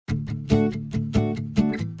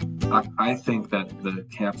I think that the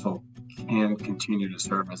capsule can continue to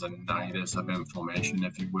serve as a nidus of inflammation,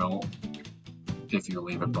 if you will, if you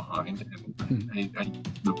leave it behind. And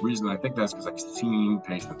the reason I think that's because I've seen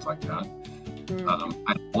patients like that.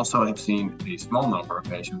 I also have seen a small number of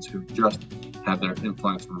patients who just had their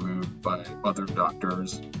implants removed by other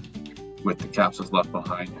doctors with the capsules left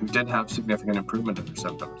behind, who did have significant improvement in their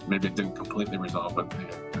symptoms. Maybe it didn't completely resolve, but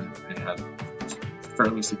they had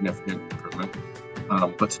fairly significant improvement,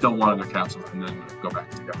 but still wanted their capsules and then go back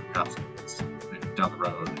to the other capsules down the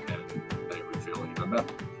road, and they would feel even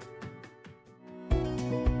better.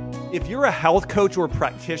 If you're a health coach or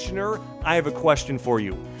practitioner, I have a question for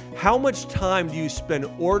you. How much time do you spend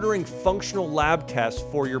ordering functional lab tests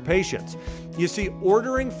for your patients? You see,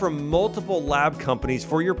 ordering from multiple lab companies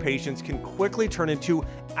for your patients can quickly turn into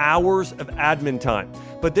hours of admin time.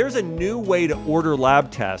 But there's a new way to order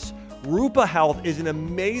lab tests. Rupa Health is an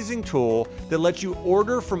amazing tool that lets you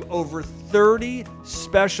order from over 30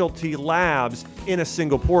 specialty labs in a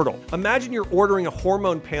single portal. Imagine you're ordering a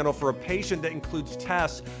hormone panel for a patient that includes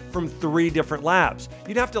tests from 3 different labs.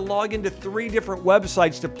 You'd have to log into 3 different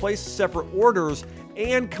websites to place separate orders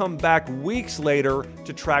and come back weeks later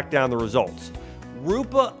to track down the results.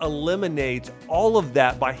 Rupa eliminates all of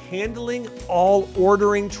that by handling all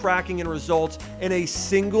ordering, tracking, and results in a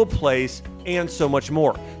single place, and so much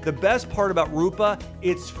more. The best part about Rupa,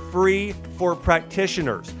 it's free for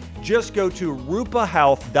practitioners. Just go to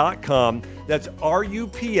rupahealth.com, that's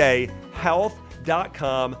RUPA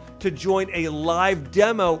health.com, to join a live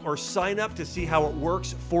demo or sign up to see how it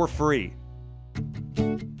works for free.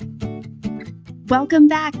 Welcome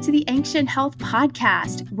back to the Ancient Health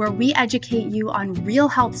Podcast, where we educate you on real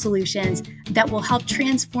health solutions that will help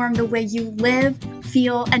transform the way you live,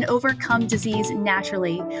 feel, and overcome disease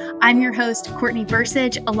naturally. I'm your host, Courtney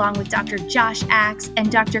Versich, along with Dr. Josh Axe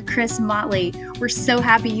and Dr. Chris Motley. We're so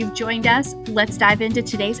happy you've joined us. Let's dive into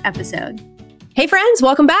today's episode. Hey friends,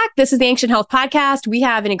 welcome back. This is the Ancient Health Podcast. We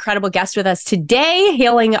have an incredible guest with us today,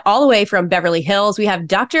 hailing all the way from Beverly Hills. We have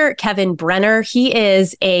Dr. Kevin Brenner. He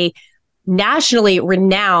is a nationally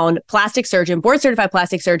renowned plastic surgeon, board certified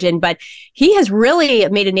plastic surgeon, but he has really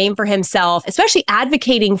made a name for himself, especially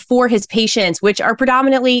advocating for his patients, which are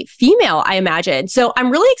predominantly female, I imagine. So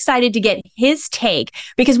I'm really excited to get his take,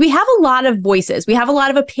 because we have a lot of voices. We have a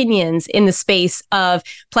lot of opinions in the space of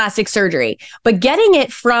plastic surgery, but getting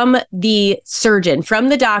it from the surgeon, from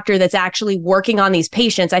the doctor that's actually working on these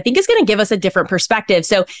patients, I think is going to give us a different perspective.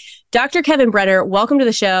 So Dr. Kevin Brenner, welcome to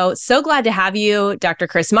the show. So glad to have you. Dr.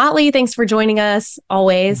 Chris Motley, thanks for joining us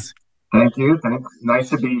always. Thank you. Thanks. Nice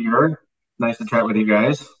to be here. Nice to chat with you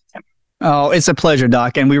guys. Oh, it's a pleasure,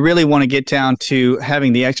 Doc. And we really want to get down to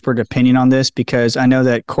having the expert opinion on this, because I know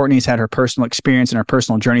that Courtney's had her personal experience and her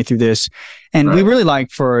personal journey through this. And we really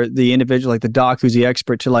like for the individual, like the doc who's the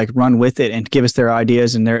expert, to like run with it and give us their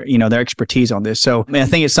ideas and their, their expertise on this. So I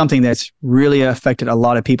think it's something that's really affected a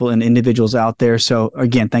lot of people and individuals out there. So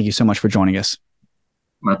again, thank you so much for joining us.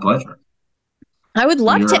 My pleasure. I would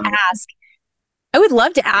love to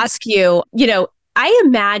ask you, I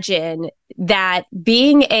imagine that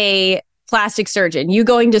being a plastic surgeon, you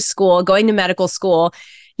going to medical school,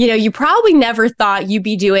 you probably never thought you'd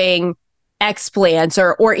be doing explants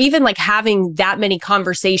or even like having that many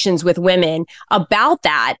conversations with women about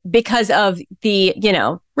that, because of the,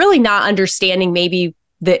 really not understanding maybe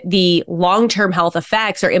the long-term health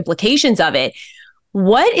effects or implications of it.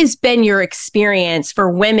 What has been your experience for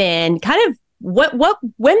women? Kind of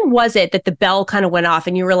when was it that the bell kind of went off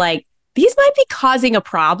and you were like, these might be causing a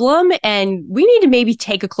problem and we need to maybe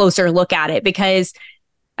take a closer look at it? Because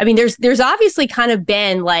I mean, there's obviously kind of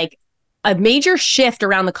been like a major shift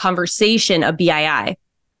around the conversation of BII.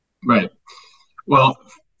 Right. Well,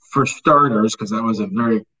 for starters, because that was a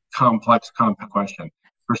very complex question.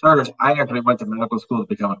 For starters, I actually went to medical school to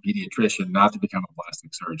become a pediatrician, not to become a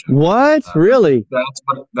plastic surgeon. What? Really?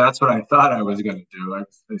 That's what I thought I was going to do. I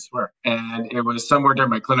swear. And it was somewhere during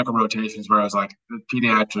my clinical rotations where I was like,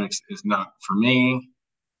 pediatrics is not for me.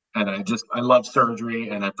 And I love surgery,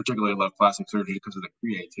 and I particularly love plastic surgery because of the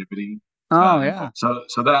creativity. Oh, yeah. So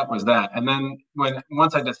that was that. And then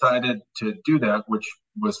once I decided to do that, which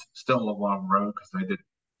was still a long road because I did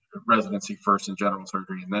residency first in general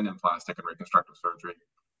surgery and then in plastic and reconstructive surgery.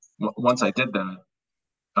 Once I did that,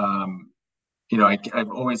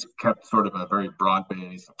 I've always kept sort of a very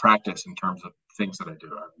broad-based practice in terms of things that I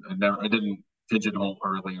do. I didn't pigeonhole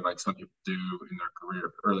early like some people do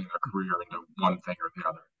early in their career into one thing or the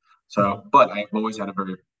other. So, but I've always had a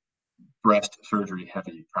very breast surgery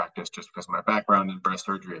heavy practice just because of my background in breast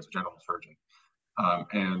surgery as a general surgeon,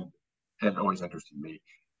 and it always interested me.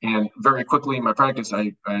 And very quickly in my practice,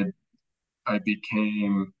 I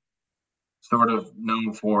became sort of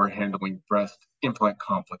known for handling breast implant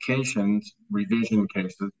complications, revision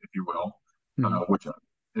cases, if you will, which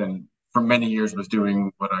and for many years was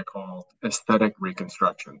doing what I call aesthetic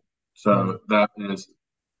reconstruction. So that is,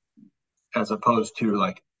 as opposed to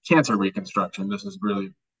like cancer reconstruction, this is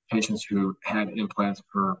really patients who had implants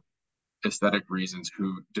for aesthetic reasons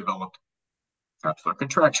who developed capsular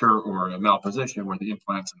contracture or a malposition where the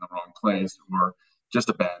implant's in the wrong place or just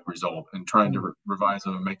a bad result, and trying to revise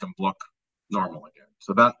them and make them look normal again.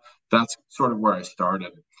 So that's sort of where I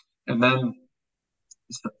started. And then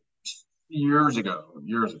years ago,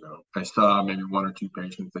 I saw maybe one or two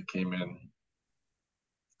patients that came in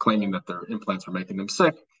claiming that their implants were making them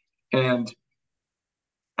sick. And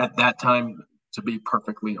at that time, to be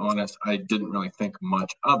perfectly honest, I didn't really think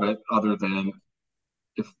much of it other than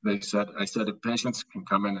I said, if patients can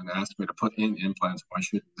come in and ask me to put in implants, why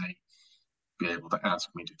shouldn't they be able to ask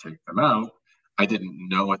me to take them out? I didn't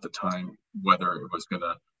know at the time whether it was going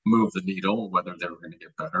to move the needle, whether they were going to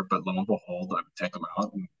get better, but lo and behold, I would take them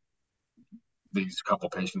out, and these couple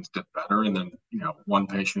patients did better. And then, one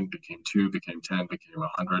patient became 2, became 10, became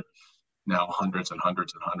 100, now hundreds and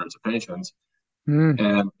hundreds and hundreds of patients.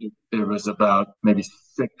 And it was about maybe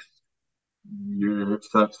 6 or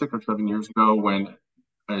 7 years ago when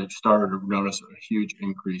I started to notice a huge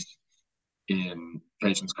increase in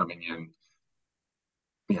patients coming in,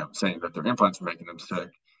 saying that their implants were making them sick.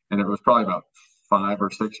 And it was probably about 5 or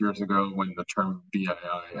 6 years ago when the term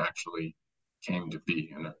BII actually came to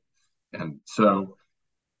be. And so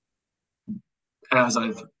as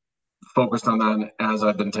I've focused on that, as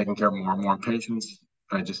I've been taking care of more and more patients,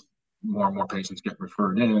 more and more patients get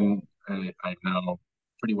referred in. I'm now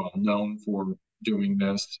pretty well known for doing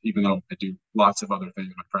this, even though I do lots of other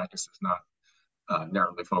things. My practice is not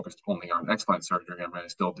narrowly focused only on explant surgery. I mean, I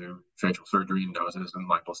still do facial surgery, noses, and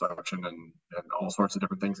liposuction, and all sorts of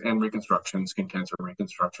different things, and reconstruction, skin cancer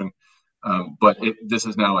reconstruction. But this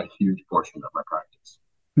is now a huge portion of my practice.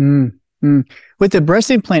 With the breast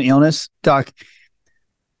implant illness, Doc,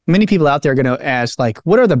 many people out there are going to ask, like,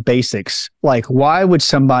 what are the basics? Like, why would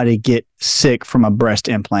somebody get sick from a breast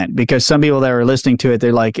implant? Because some people that are listening to it,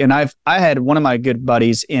 they're like, and I had one of my good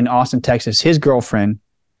buddies in Austin, Texas, his girlfriend,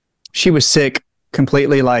 she was sick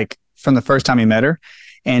completely, like, from the first time he met her.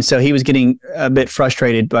 And so he was getting a bit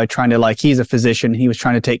frustrated by trying to, like, he's a physician. He was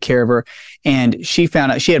trying to take care of her. And she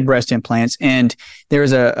found out she had breast implants. And there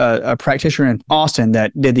was a practitioner in Austin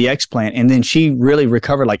that did the explant. And then she really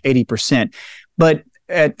recovered like 80%. But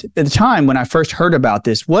at the time when I first heard about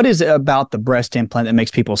this, what is it about the breast implant that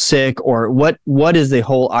makes people sick? Or what is the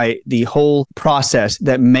whole process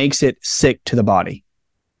that makes it sick to the body?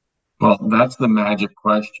 Well, that's the magic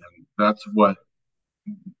question. That's what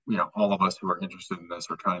all of us who are interested in this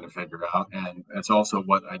are trying to figure out. And it's also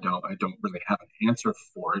what I don't really have an answer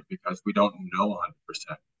for it, because we don't know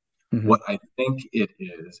 100%. What I think it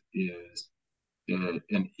is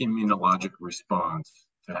an immunologic response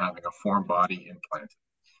to having a foreign body implanted.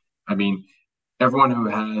 I mean, everyone who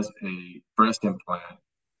has a breast implant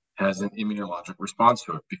has an immunologic response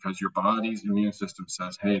to it, because your body's immune system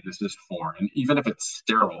says, hey, this is foreign. Even if it's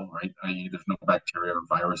sterile, right? I.e., there's no bacteria or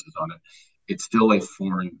viruses on it, it's still a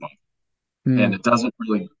foreign body. And it doesn't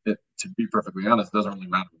really, to be perfectly honest, it doesn't really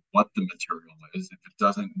matter what the material is. If it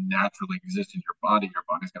doesn't naturally exist in your body's going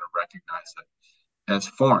to recognize it as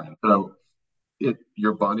foreign. So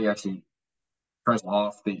your body actually presses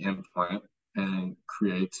off the implant and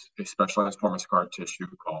creates a specialized form of scar tissue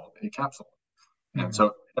called a capsule. And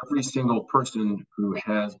so every single person who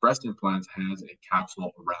has breast implants has a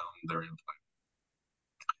capsule around their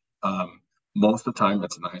implant. Most of the time,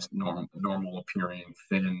 it's a nice, normal appearing,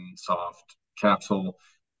 thin, soft capsule.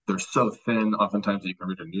 They're so thin, oftentimes you can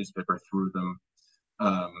read a newspaper through them.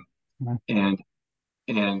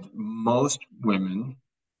 And most women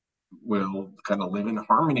will kind of live in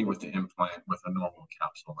harmony with the implant with a normal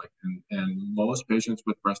capsule. And most patients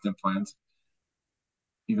with breast implants,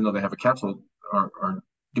 even though they have a capsule, are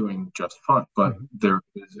doing just fine. But there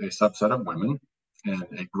is a subset of women, and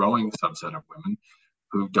a growing subset of women,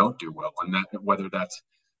 who don't do well. And that, whether that's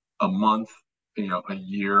a month, a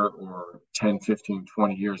year, or 10, 15,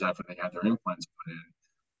 20 years after they had their implants put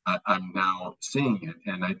in, I'm now seeing it.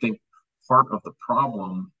 And I think part of the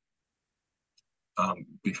problem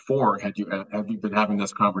before, had you been having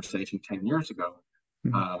this conversation 10 years ago,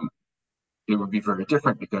 it would be very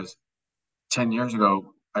different, because 10 years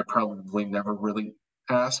ago, I probably never really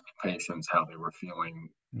asked patients how they were feeling.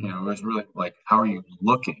 It was really like, how are you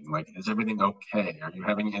looking? Like, is everything okay? Are you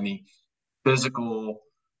having any physical,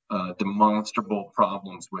 demonstrable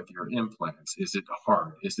problems with your implants? Is it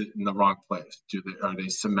hard? Is it in the wrong place? Are they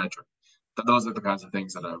symmetric? Those are the kinds of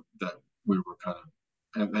things that we were kind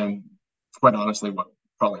of, and then quite honestly, what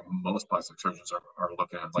probably most plastic surgeons are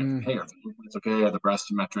looking at, like, hey, are the implants okay? Are the breasts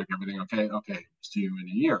symmetric? Everything okay? Okay, see you in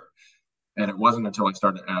a year. And it wasn't until I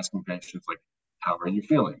started asking patients, like, how are you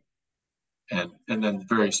feeling? And then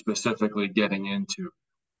very specifically getting into,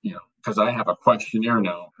 because I have a questionnaire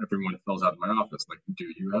now, everyone fills out in my office, like, do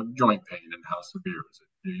you have joint pain and how severe is it?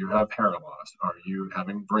 Do you have hair loss? Are you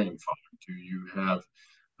having brain fog? Do you have,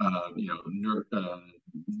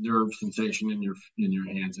 nerve sensation in your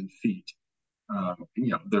hands and feet?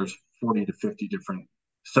 There's 40 to 50 different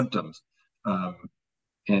symptoms.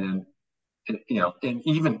 And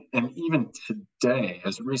even today,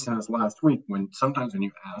 as recent as last week, sometimes when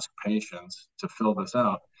you ask patients to fill this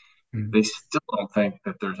out, they still don't think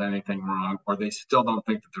that there's anything wrong, or they still don't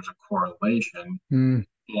think that there's a correlation.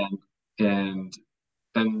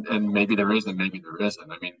 And maybe there is, and maybe there isn't.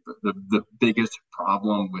 I mean, the biggest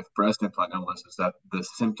problem with breast implant illness is that the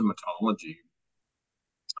symptomatology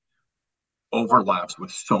overlaps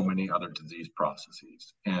with so many other disease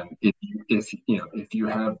processes. And if you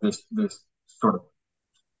have this sort of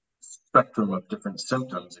spectrum of different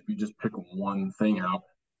symptoms, if you just pick one thing out,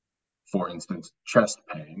 for instance, chest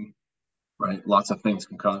pain, right? Lots of things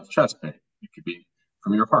can cause chest pain. It could be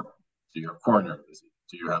from your heart. Do you have coronary disease?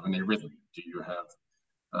 Do you have an arrhythmia? Do you have,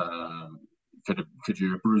 could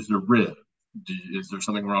you have bruised a rib? Is there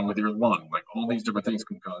something wrong with your lung? Like, all these different things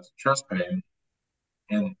can cause chest pain.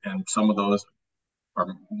 And some of those are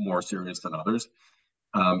more serious than others.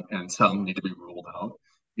 And some need to be ruled out.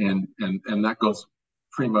 And that goes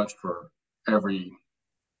pretty much for every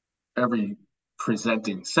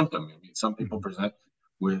presenting symptom. I mean, some people present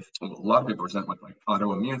with, a lot of people present with, like,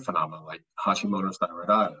 autoimmune phenomena, like Hashimoto's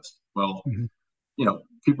thyroiditis. Well,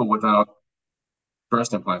 people without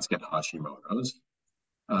breast implants get Hashimoto's.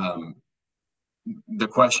 The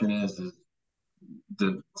question is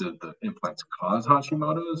did the implants cause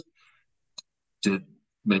Hashimoto's? Did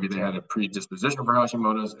maybe they had a predisposition for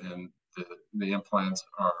Hashimoto's, and the implants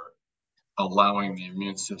are allowing the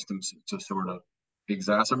immune system to sort of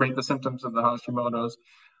exacerbate the symptoms of the Hashimoto's?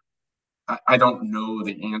 I don't know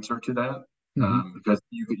the answer to that, because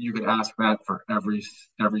you could ask that for every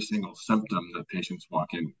single symptom that patients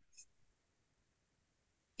walk in.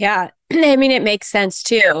 Yeah, I mean, it makes sense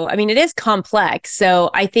too. I mean, it is complex. So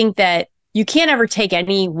I think that you can't ever take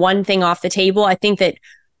any one thing off the table. I think that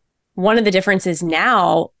one of the differences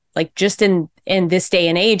now, like just in this day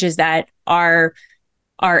and age, is that our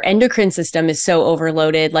endocrine system is so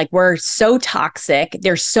overloaded. Like, we're so toxic.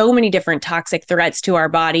 There's so many different toxic threats to our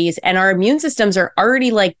bodies, and our immune systems are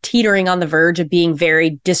already like teetering on the verge of being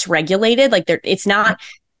very dysregulated. Like, it's not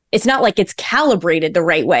like it's calibrated the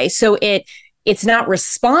right way. So it's not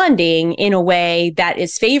responding in a way that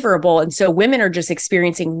is favorable. And so women are just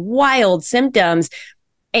experiencing wild symptoms.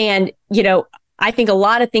 And, I think a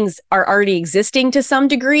lot of things are already existing to some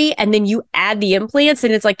degree. And then you add the implants,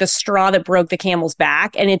 and it's like the straw that broke the camel's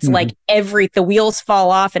back. And it's like the wheels fall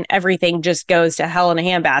off and everything just goes to hell in a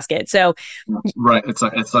handbasket. So, right.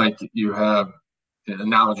 It's like you have, the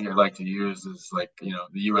analogy I like to use is like, the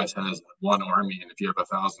U.S. has one army, and if you have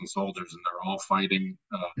 1,000 soldiers and they're all fighting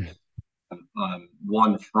on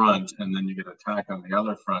one front, and then you get attacked on the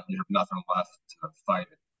other front, you have nothing left to fight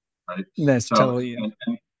it, right? That's totally.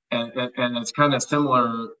 And it's kind of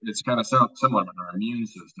similar. It's kind of similar with our immune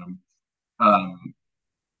system,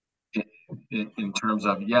 in terms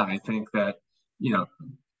of, I think that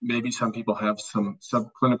maybe some people have some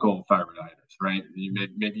subclinical thyroiditis, right?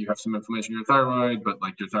 Maybe you have some inflammation in your thyroid, but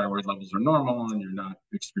like your thyroid levels are normal and you're not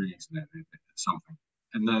experiencing something.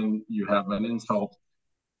 And then you have an insult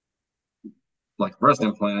like breast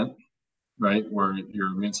implant, right, where your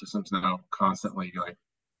immune system's now constantly like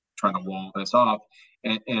trying to wall this off.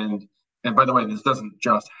 And by the way, this doesn't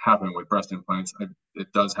just happen with breast implants.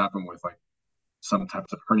 It does happen with like some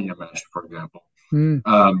types of hernia mesh, for example.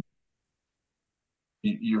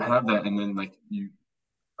 You have that, and then like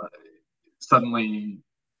suddenly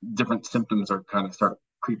different symptoms are kind of start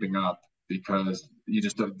creeping up because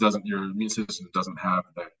your immune system doesn't have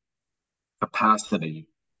the capacity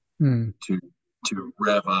to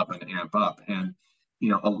rev up and amp up. And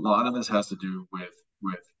a lot of this has to do with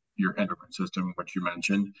your endocrine system, which you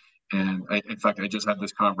mentioned. And in fact, I just had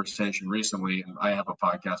this conversation recently, and I have a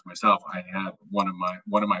podcast myself. I had one of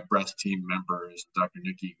my breast team members, Dr.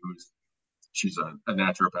 Nikki, she's a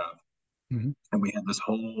naturopath. And we had this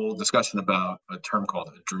whole discussion about a term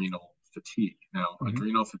called adrenal fatigue. Now,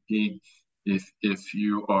 adrenal fatigue, if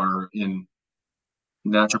you are in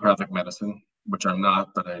naturopathic medicine, which I'm not,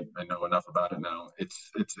 but I know enough about it now,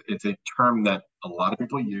 it's a term that a lot of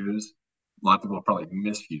people use, a lot of people probably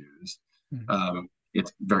misuse.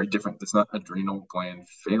 it's very different. It's not adrenal gland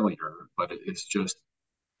failure, but it's just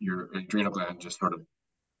your adrenal gland just sort of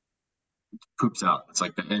poops out. It's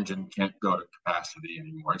like the engine can't go to capacity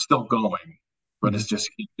anymore. It's still going, but it's just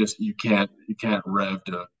you can't rev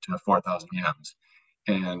to 4,000 yms.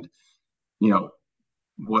 And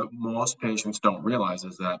what most patients don't realize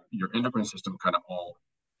is that your endocrine system kind of all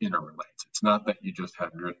interrelates. It's not that you just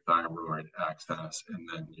have your thyroid axis and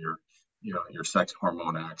then your sex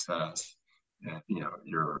hormone axis and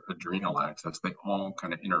your adrenal axis. They all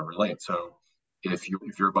kind of interrelate. So if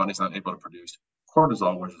your body's not able to produce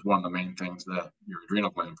cortisol, which is one of the main things that your adrenal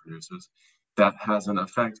gland produces, that has an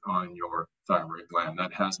effect on your thyroid gland.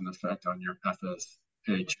 That has an effect on your FSH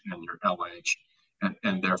and your LH,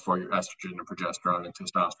 and therefore your estrogen and progesterone and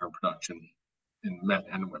testosterone production in men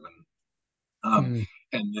and women.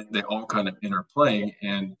 And they all kind of interplay.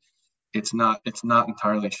 And it's not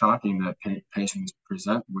entirely shocking that patients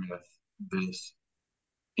present with this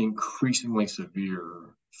increasingly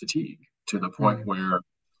severe fatigue to the point where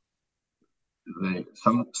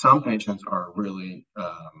some patients are really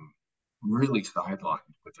sidelined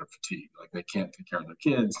with their fatigue. Like they can't take care of their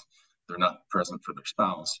kids, they're not present for their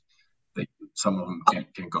spouse. Some of them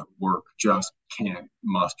can't go to work, just can't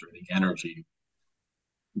muster the energy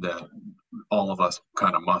that all of us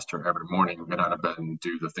kind of muster every morning and get out of bed and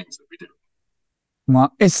do the things that we do.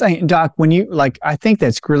 Well, it's saying, Doc, when you I think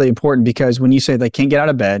that's really important, because when you say they can't get out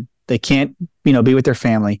of bed, they can't, be with their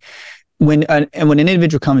family. When an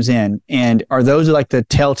individual comes in, and are those like the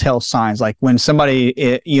telltale signs? Like when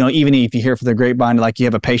somebody, even if you hear from the grapevine, like you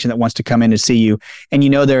have a patient that wants to come in to see you, and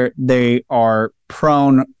they are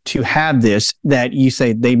prone to have this, that you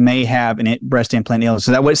say they may have a breast implant illness.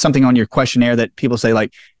 So that was something on your questionnaire that people say,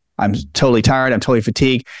 like, I'm totally tired, I'm totally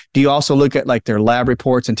fatigued. Do you also look at like their lab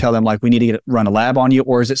reports and tell them like, we need to run a lab on you?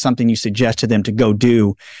 Or is it something you suggest to them to go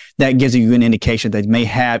do that gives you an indication that they may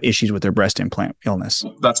have issues with their breast implant illness?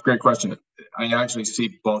 That's a great question. I actually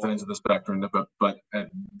see both ends of the spectrum, but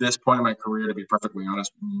at this point in my career, to be perfectly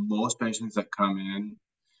honest, most patients that come in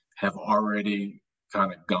have already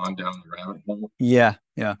kind of gone down the rabbit hole. Yeah.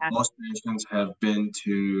 Most patients have been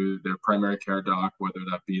to their primary care doc, whether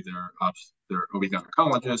that be their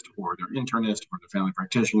OB-gynecologist or their internist or their family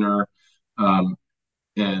practitioner, and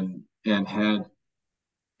had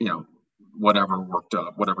whatever worked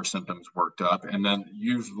up, whatever symptoms worked up, and then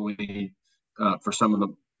usually for some of the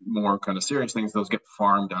more kind of serious things, those get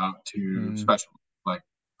farmed out to specialists like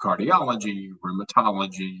cardiology,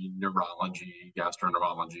 rheumatology, neurology,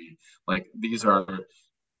 gastroenterology. Like these are,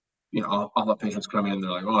 all the patients come in, they're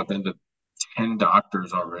like, oh, I've been to 10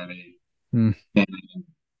 doctors already. And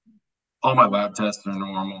all my lab tests are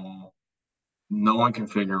normal. No one can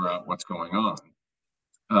figure out what's going on.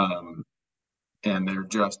 And they're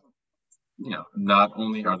just, not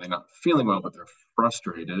only are they not feeling well, but they're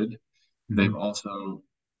frustrated. They've also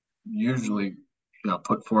usually,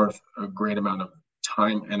 put forth a great amount of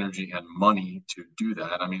time, energy, and money to do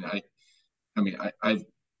that. I've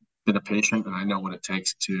been a patient, and I know what it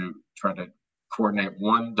takes to try to coordinate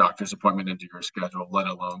one doctor's appointment into your schedule, let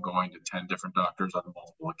alone going to 10 different doctors on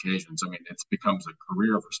multiple occasions. It becomes a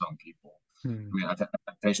career for some people. I've had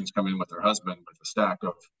patients come in with their husband with a stack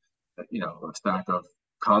of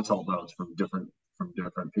consult notes from different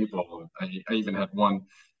people. I even had one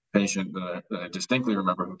patient that I distinctly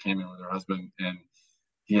remember who came in with her husband, and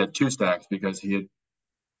he had 2 stacks because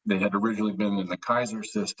they had originally been in the Kaiser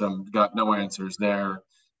system, got no answers there,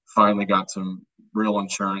 finally got some real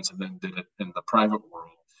insurance, and then did it in the private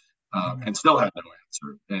world, and still had no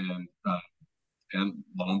answer. And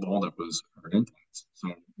lo and behold, it was her implants. So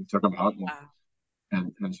we took them out,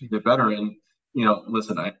 and she did better. And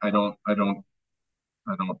listen, I don't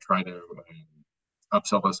try to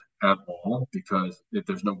upsell this at all, because if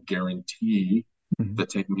there's no guarantee that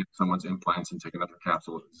taking someone's implants and taking another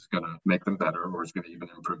capsule is going to make them better or is going to even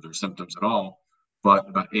improve their symptoms at all. But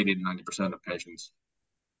about 80 to 90% of patients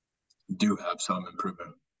do have some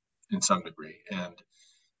improvement in some degree. And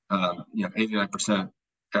 80 to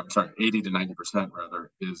 90%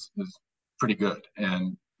 rather is pretty good.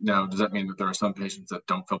 And now, does that mean that there are some patients that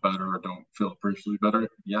don't feel better or don't feel appreciably better?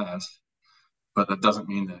 Yes. But that doesn't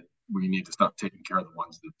mean that we need to stop taking care of the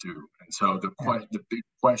ones that do. And so the big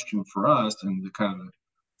question for us, and the kind of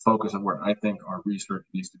focus of where I think our research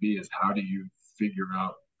needs to be, is how do you figure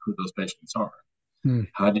out who those patients are?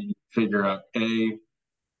 How do you figure out, A,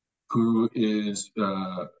 who is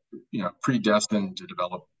predestined to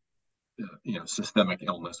develop systemic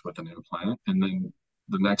illness with an implant? And then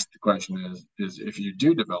the next question is if you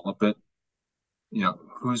do develop it,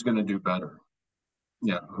 who's going to do better?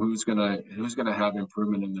 Who's gonna have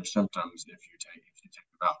improvement in their symptoms if you take them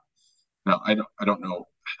out? Now, I don't know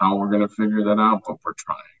how we're going to figure that out, but we're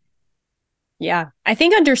trying. Yeah. I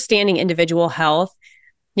think understanding individual health,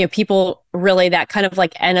 people really that kind of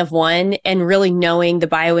like N of one and really knowing the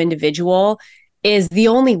bio individual is the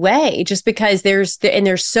only way, just because there's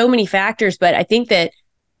so many factors. But I think that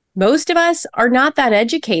most of us are not that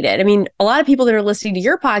educated. I mean, a lot of people that are listening to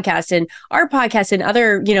your podcast and our podcast and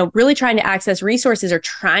other, really trying to access resources are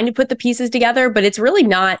trying to put the pieces together, but it's really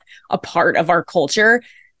not a part of our culture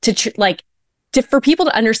for people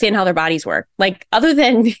to understand how their bodies work. Like, other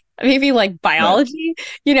than maybe like biology,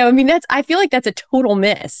 I feel like that's a total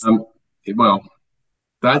miss. Well,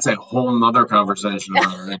 that's a whole nother conversation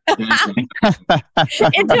about our education. I'm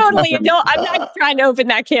not trying to open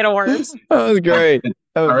that can of worms. That was great.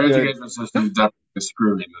 Our education system is definitely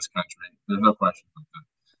screwy in this country. There's no question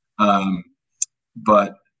about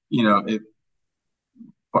that.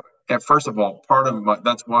 But first of all,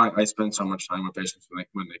 that's why I spend so much time with patients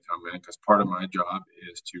when they come in, because part of my job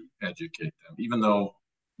is to educate them. Even though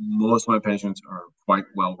most of my patients are quite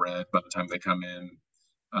well read by the time they come in,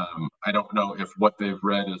 I don't know if what they've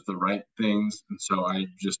read is the right things, and so I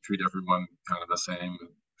just treat everyone kind of the same.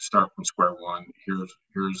 Start from square one. Here's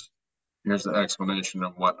the explanation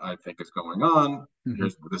of what I think is going on. Mm-hmm.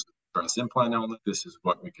 This is breast implant illness. This is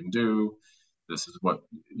what we can do. This is what,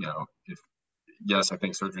 if yes, I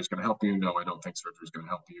think surgery is going to help you. No, I don't think surgery is going to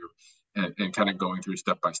help you. And kind of going through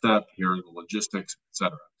step by step. Here are the logistics,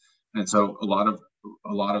 etc. And so a lot of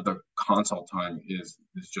the consult time is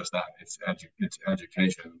just that. It's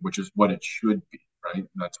education, which is what it should be, right?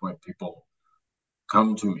 That's why people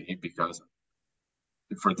come to me, because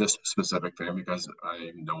for this specific thing, because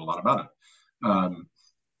I know a lot about it.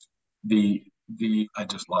 I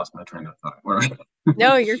just lost my train of thought.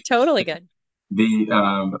 No, you're totally good.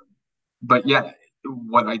 But yeah,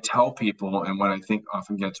 what I tell people and what I think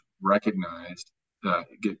often gets recognized,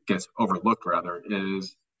 gets overlooked rather,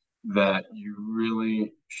 is that you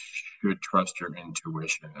really should trust your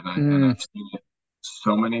intuition. And I've seen it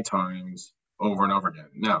so many times over and over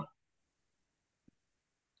again. Now,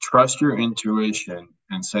 trust your intuition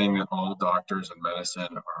and saying that all doctors and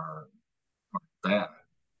medicine are bad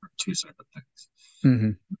are two separate things.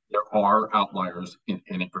 Mm-hmm. There are outliers in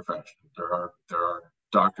any profession. There are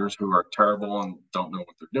doctors who are terrible and don't know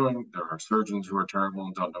what they're doing. There are surgeons who are terrible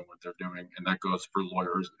and don't know what they're doing. And that goes for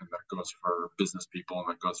lawyers, and that goes for business people, and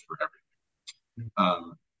that goes for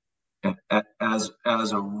everything. And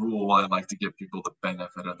as a rule, I like to give people the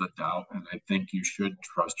benefit of the doubt. And I think you should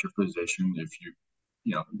trust your physician if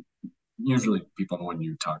usually people, when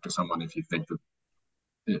you talk to someone, if you think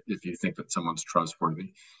that someone's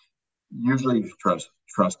trustworthy, usually you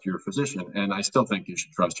trust your physician. And I still think you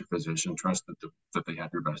should trust your physician, trust that they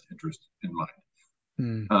have your best interest in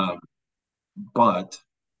mind. But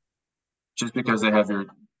just because they have your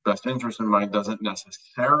best interest in mind doesn't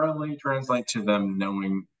necessarily translate to them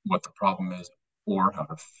knowing what the problem is or how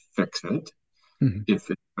to fix it, if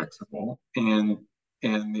it's fixable.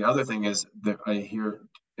 And the other thing is that I hear,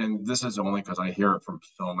 and this is only because I hear it from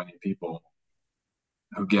so many people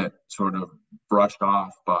who get sort of brushed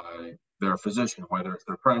off by their physician, whether it's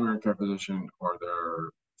their primary care physician or their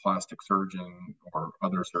plastic surgeon or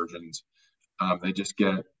other surgeons. They just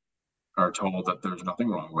are told that there's nothing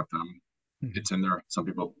wrong with them. It's in there. Some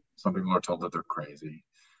people are told that they're crazy.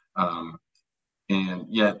 And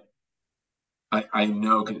yet I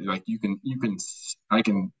know, like I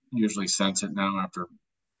can usually sense it now after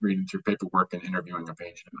reading through paperwork and interviewing a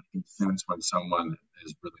patient. I can sense when someone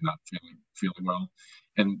is really not feeling well.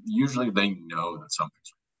 And usually they know that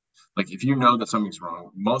something's wrong. Like, if you know that something's wrong,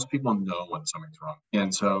 most people know when something's wrong.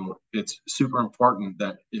 And so it's super important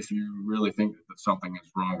that if you really think that something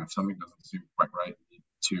is wrong, if something doesn't seem quite right,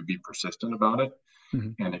 to be persistent about it.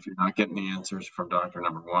 Mm-hmm. And if you're not getting the answers from doctor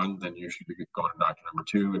number one, then you should be going to doctor number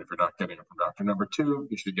two. And if you're not getting it from doctor number two,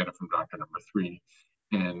 you should get it from doctor number three.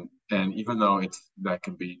 And even though that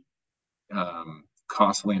can be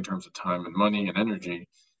costly in terms of time and money and energy,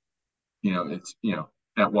 it's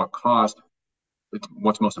at what cost? It's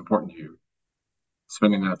what's most important to you,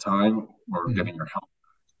 spending that time or getting your health.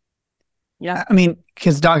 Yeah, I mean,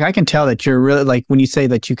 because Doc, I can tell that you're really, like, when you say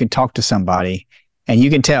that you can talk to somebody, and you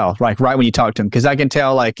can tell, like, right when you talk to them, because I can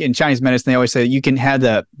tell, like, in Chinese medicine, they always say that you can have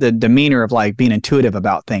the demeanor of, like, being intuitive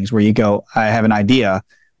about things, where you go, I have an idea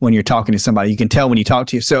when you're talking to somebody. You can tell when you talk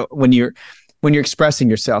to you. So when you're expressing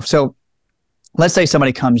yourself. So let's say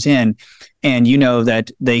somebody comes in and you know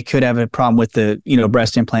that they could have a problem with the,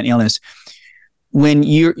 breast implant illness.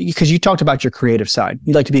 Because you talked about your creative side,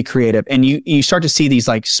 you like to be creative, and you start to see these,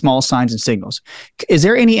 like, small signs and signals. Is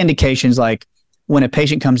there any indications, like, when a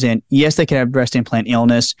patient comes in, yes, they could have breast implant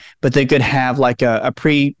illness, but they could have like a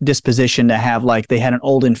predisposition to have, like, they had an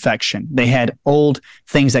old infection. They had old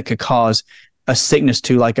things that could cause a sickness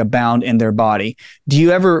to like abound in their body. Do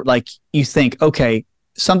you ever, like, you think, okay,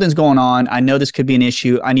 something's going on, I know this could be an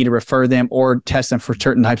issue, I need to refer them or test them for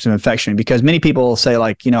certain types of infection? Because many people will say,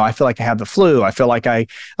 like, I feel like I have the flu, I feel like I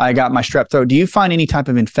got my strep throat. Do you find any type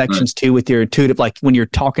of infections too with your intuitive, like when you're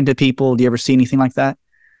talking to people? Do you ever see anything like that?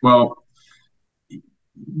 Well,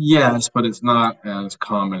 yes, but it's not as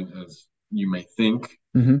common as you may think.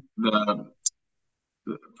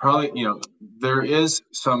 Probably, there is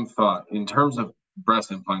some thought in terms of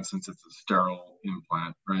breast implants, since it's a sterile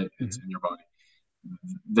implant, right? It's in your body.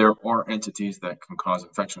 There are entities that can cause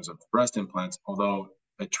infections of breast implants, although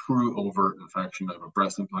a true overt infection of a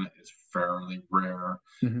breast implant is fairly rare.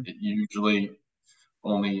 It usually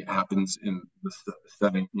only happens in the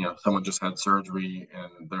setting, someone just had surgery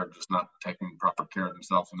and they're just not taking proper care of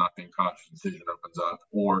themselves and not being cautious, incision opens up.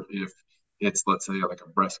 Or if it's, let's say, like a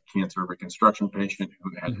breast cancer reconstruction patient who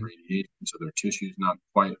had radiation, so their tissue's not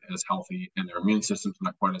quite as healthy and their immune system's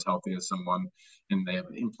not quite as healthy as someone, and they have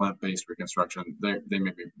an implant-based reconstruction, they may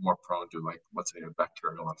be more prone to, like, let's say, a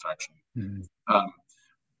bacterial infection.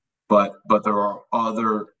 But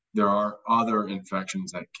there are other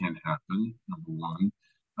infections that can happen. Number one,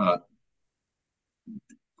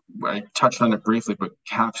 I touched on it briefly, but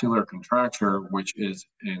capsular contracture, which is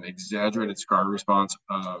an exaggerated scar response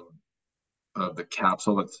of the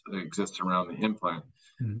capsule that exists around the implant,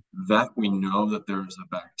 that we know that there's a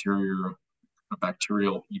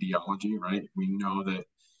bacterial etiology, right? We know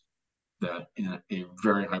that in a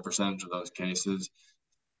very high percentage of those cases,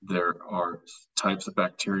 there are types of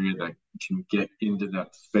bacteria that can get into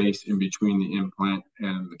that space in between the implant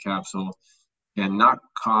and the capsule and not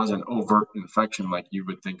cause an overt infection like you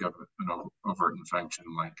would think of an overt infection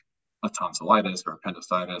like a tonsillitis or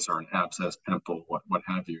appendicitis or an abscess, pimple, what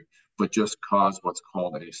have you, but just cause what's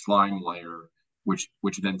called a slime layer, which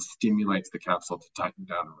then stimulates the capsule to tighten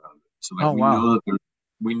down around it. So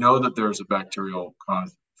we know that there's a bacterial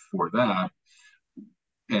cause for that,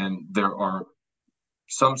 and there are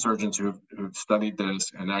some surgeons who've studied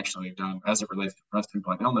this and actually done, as it relates to breast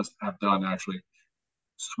implant illness, have done actually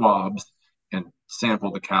swabs and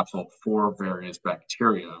sampled the capsule for various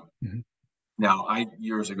bacteria. Now, I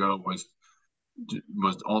years ago was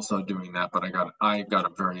also doing that, but I got a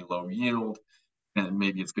very low yield, and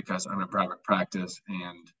maybe it's because I'm in private practice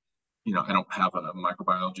and I don't have a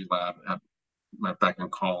microbiology lab at my beck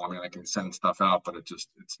and call. I mean, I can send stuff out, but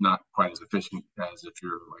it's not quite as efficient as if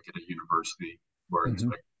you're like at a university where it's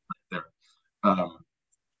like right there.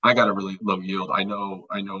 I got a really low yield. I know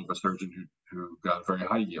of a surgeon who got a very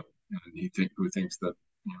high yield, and who thinks that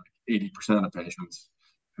 80% of patients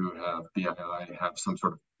who have BII have some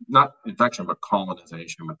sort of, not infection, but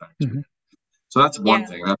colonization with bacteria. So that's one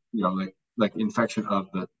thing. That's like infection of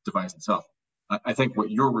the device itself. I think what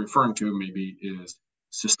you're referring to maybe is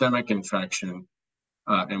systemic infection,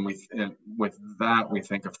 and with that we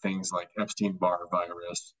think of things like Epstein-Barr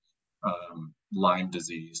virus, Lyme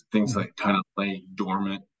disease, things that kind of lay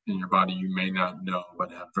dormant in your body, you may not know, but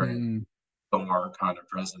have very bizarre kind of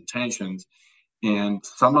presentations. And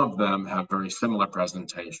some of them have very similar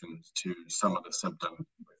presentations to some of the symptoms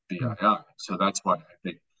with BII. So that's why I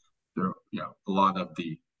think there, a lot of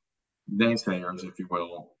the naysayers, if you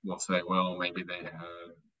will say, well, maybe they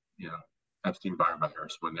had, Epstein-Barr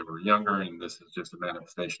virus when they were younger, and this is just a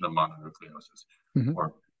manifestation of mononucleosis.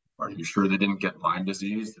 Or are you sure they didn't get Lyme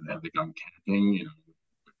disease? And have they gone camping?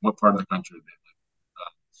 What part of the country did they live?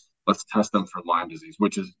 Let's test them for Lyme disease,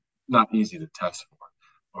 which is not easy to test for.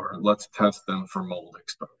 Or let's test them for mold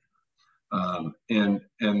exposure.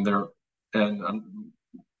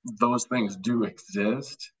 Those things do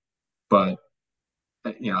exist, but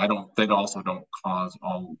they also don't cause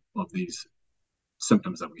all of these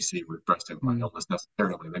symptoms that we see with breast implant illness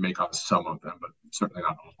necessarily. They may cause some of them, but certainly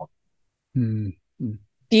not all.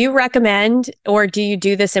 Do you recommend, or do you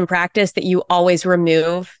do this in practice, that you always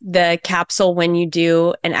remove the capsule when you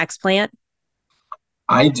do an explant?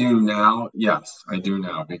 I do now. Yes, I do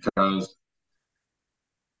now, because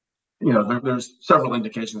there's several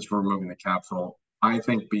indications for removing the capsule. I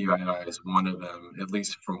think BII is one of them, at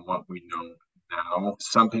least from what we know now.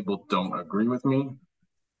 Some people don't agree with me.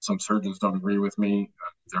 Some surgeons don't agree with me.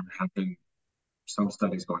 There have been some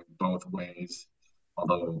studies going both ways,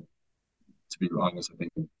 although, to be honest, I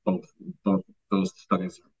think both those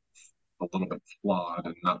studies are a little bit flawed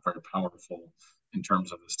and not very powerful in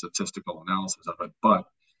terms of the statistical analysis of it. But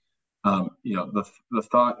the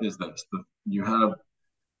thought is this: you have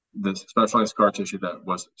this specialized scar tissue that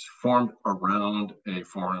was formed around a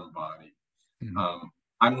foreign body.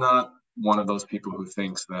 I'm not one of those people who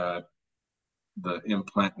thinks that the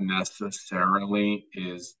implant necessarily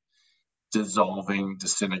is dissolving,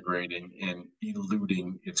 disintegrating, and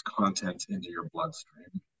eluting its contents into your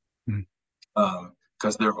bloodstream.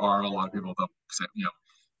 Because there are a lot of people that say,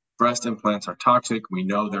 breast implants are toxic. We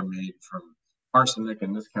know they're made from arsenic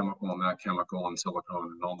and this chemical and that chemical and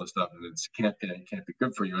silicone and all this stuff, and it can't be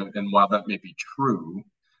good for you. And while that may be true,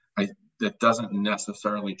 that doesn't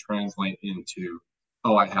necessarily translate into,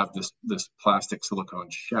 I have this plastic silicone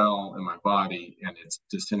shell in my body and it's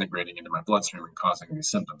disintegrating into my bloodstream and causing these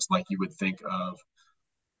symptoms, like you would think of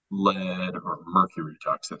lead or mercury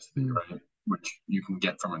toxicity, right? Which you can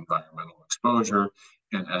get from environmental exposure,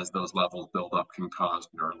 and as those levels build up, can cause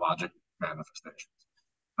neurologic manifestations.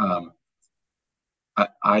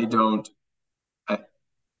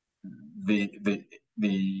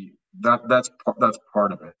 That's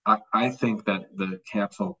part of it. I think that the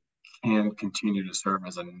capsule can continue to serve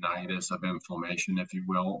as a nidus of inflammation, if you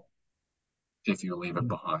will, if you leave it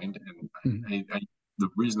behind. And the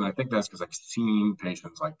reason I think that's because I've seen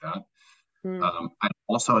patients like that. I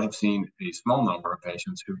also have seen a small number of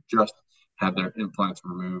patients who just had their implants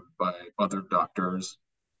removed by other doctors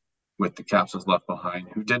with the capsules left behind,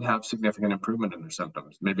 who did have significant improvement in their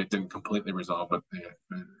symptoms. Maybe it didn't completely resolve, but they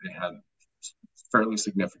had fairly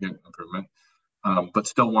significant improvement, but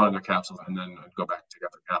still wanted their capsules, and then go back to get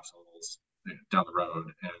their capsules down the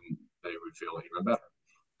road, and they would feel even better.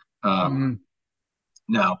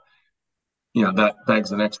 Now, that begs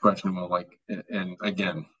the next question. Well, and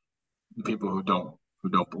again, people who don't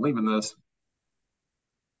believe in this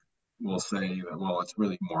will say that, well, it's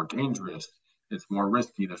really more dangerous, it's more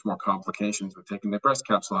risky, there's more complications with taking the breast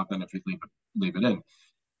capsule out than if you leave it in.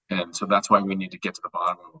 And so that's why we need to get to the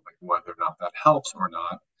bottom of whether or not that helps or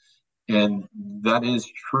not. And that is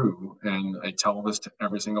true. And I tell this to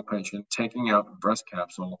every single patient: taking out the breast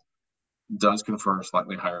capsule does confer a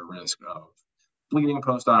slightly higher risk of bleeding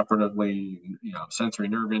postoperatively, sensory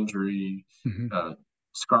nerve injury,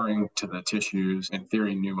 scarring to the tissues, in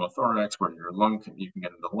theory, pneumothorax, where you can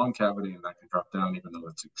get into the lung cavity and that can drop down, even though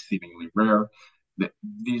it's exceedingly rare.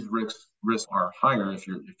 These risks are higher if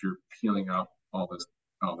you're peeling out all this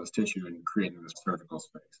tissue and creating this surgical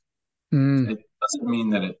space. It doesn't mean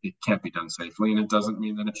that it can't be done safely, and it doesn't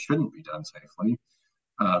mean that it shouldn't be done safely.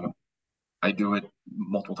 I do it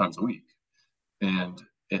multiple times a week, and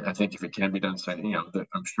I think if it can be done safely,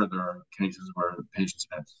 I'm sure there are cases where patients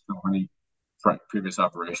had so many previous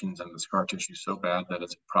operations and the scar tissue so bad that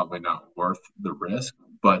it's probably not worth the risk.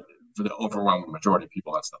 But for the overwhelming majority of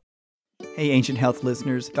people, that's not. Hey, Ancient Health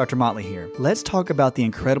listeners, Dr. Motley here. Let's talk about the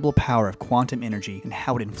incredible power of quantum energy and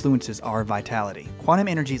how it influences our vitality. Quantum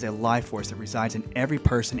energy is a life force that resides in every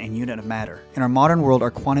person and unit of matter. In our modern world,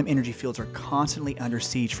 our quantum energy fields are constantly under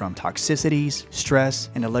siege from toxicities,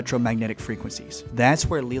 stress, and electromagnetic frequencies. That's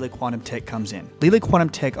where Lila Quantum Tech comes in. Lila Quantum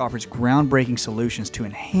Tech offers groundbreaking solutions to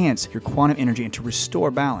enhance your quantum energy and to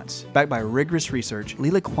restore balance. Backed by rigorous research,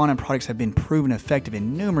 Lila Quantum products have been proven effective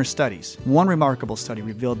in numerous studies. One remarkable study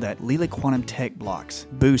revealed that Lila Quantum Tech blocks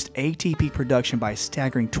boost ATP production by a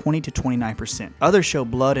staggering 20 to 29%. Others show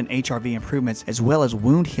blood and HRV improvements, as well as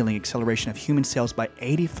wound healing acceleration of human cells by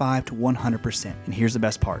 85 to 100%. And here's the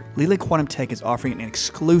best part: Lila Quantum Tech is offering an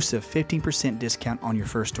exclusive 15% discount on your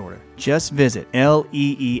first order. Just visit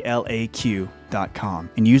leelaq.com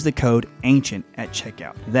and use the code ANCIENT at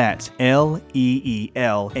checkout. That's leelaq.com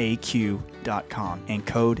and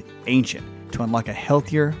code ANCIENT to unlock a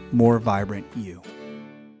healthier, more vibrant you.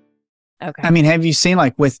 Okay. I mean, have you seen,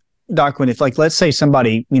 with Doc, when if let's say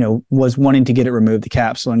somebody, was wanting to get it removed, the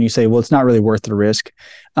capsule, and you say, well, it's not really worth the risk.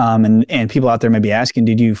 And people out there may be asking,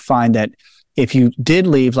 did you find that if you did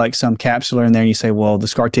leave some capsular in there and you say, well, the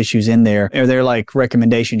scar tissue's in there, are there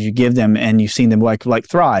recommendations you give them and you've seen them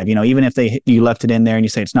thrive, even if you left it in there and you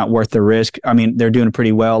say it's not worth the risk? I mean, they're doing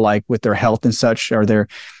pretty well, with their health and such. Are there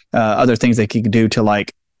other things they could do to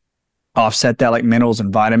offset that, minerals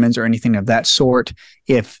and vitamins or anything of that sort,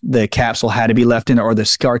 if the capsule had to be left in, or the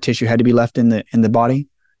scar tissue had to be left in the body?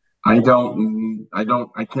 I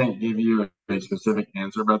can't give you a specific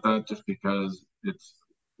answer about that, just because it's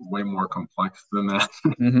way more complex than that.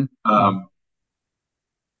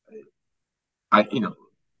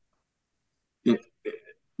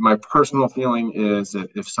 My personal feeling is that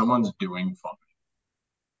if someone's doing fine,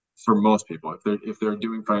 for most people, if they're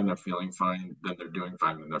doing fine, they're feeling fine, then they're doing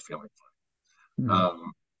fine and they're feeling fine.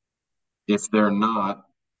 If they're not,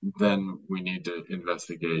 then we need to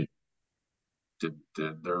investigate. Did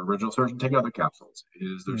their original surgeon take out the capsules?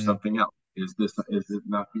 Is there something else? Is it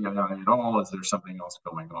not BII at all? Is there something else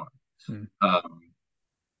going on?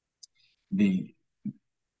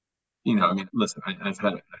 I mean, listen, I've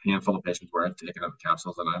had a handful of patients where I've taken up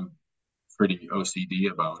capsules and I'm pretty OCD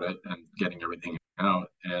about it and getting everything out,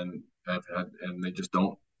 and and they just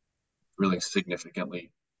don't really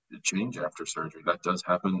significantly change after surgery. That does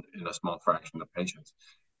happen in a small fraction of patients.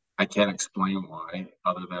 I can't explain why,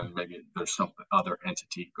 other than maybe there's some other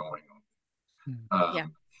entity going on.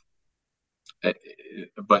 Yeah.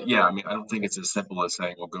 But yeah, I mean, I don't think it's as simple as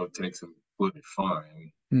saying, "Well, go take some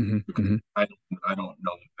glutathione," because I don't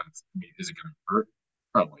know that that's. I mean, is it going to hurt?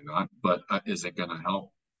 Probably not. But is it going to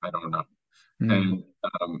help? I don't know. And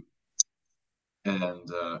and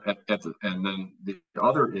then the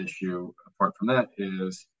other issue apart from that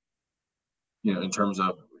is, in terms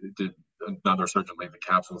of did another surgeon leave the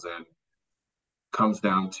capsules in, comes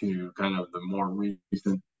down to kind of the more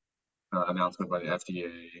recent announcement by the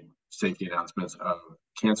FDA, safety announcements of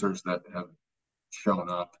cancers that have shown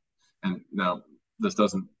up. And now this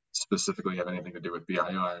doesn't specifically have anything to do with BII.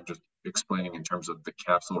 I'm just explaining in terms of the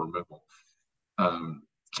capsule removal.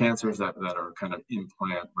 Cancers that are kind of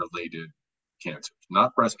implant related cancers,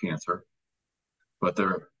 not breast cancer, but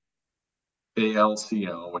they're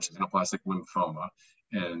ALCL, which is anaplastic lymphoma,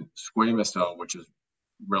 and squamous cell, which is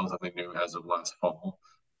relatively new as of last fall,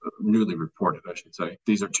 newly reported, I should say.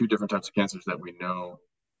 These are two different types of cancers that we know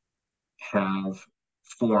have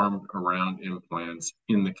formed around implants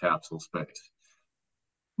in the capsule space.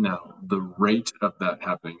 Now, the rate of that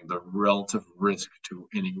happening, the relative risk to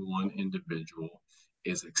any one individual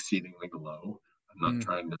is exceedingly low. I'm not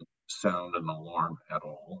trying to sound an alarm at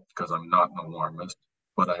all, because I'm not an alarmist,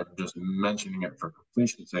 but I'm just mentioning it for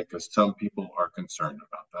completion's sake because some people are concerned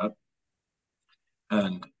about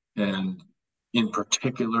that. And in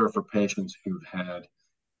particular for patients who've had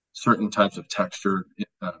certain types of textured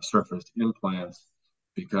surfaced implants,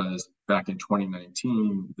 because back in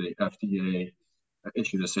 2019, the FDA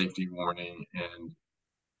issued a safety warning, and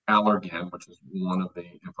Allergan, which is one of the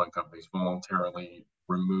implant companies, voluntarily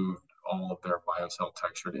removed all of their BioCell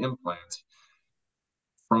textured implants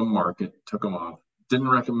from market, took them off. Didn't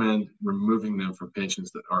recommend removing them for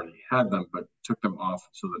patients that already had them, but took them off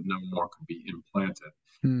so that no more could be implanted.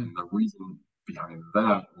 And the reason behind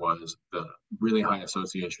that was the really high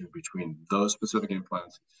association between those specific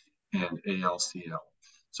implants and ALCL.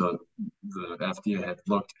 So the FDA had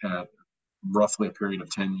looked at roughly a period of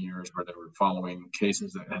 10 years where they were following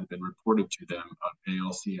cases that had been reported to them of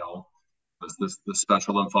ALCL, was the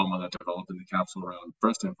special lymphoma that developed in the capsule around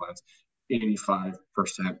breast implants. 85%,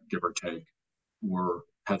 give or take,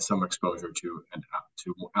 had some exposure to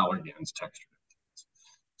Allergan's textured implants.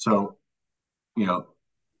 So,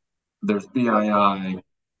 there's BII,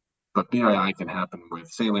 but BII can happen with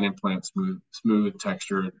saline implants, smooth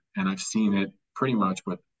textured, and I've seen it pretty much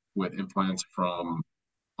with implants from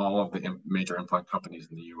all of the major implant companies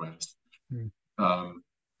in the U.S.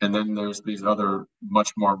 And then there's these other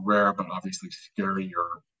much more rare, but obviously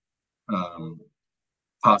scarier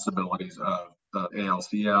possibilities of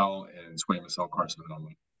ALCL and squamous cell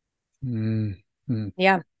carcinoma.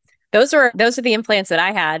 Yeah. Those are the implants that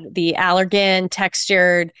I had, the Allergan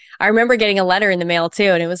textured. I remember getting a letter in the mail too,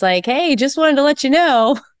 and it was like, "Hey, just wanted to let you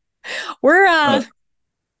know, we're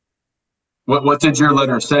What did your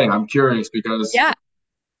letter say? I'm curious because yeah,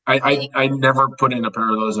 I never put in a pair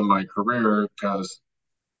of those in my career, because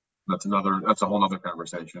that's a whole other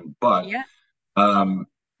conversation. But yeah.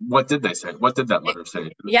 what did they say? What did that letter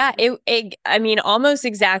say? Yeah, I mean, almost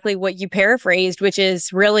exactly what you paraphrased, which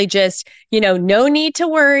is really just, no need to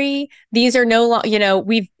worry. These are no longer,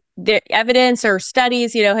 the evidence or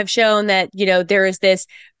studies, have shown that, there is this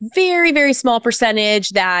very, very small percentage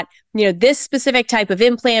that, this specific type of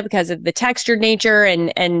implant, because of the textured nature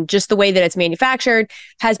and just the way that it's manufactured,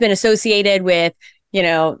 has been associated with,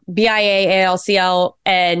 BIA, ALCL,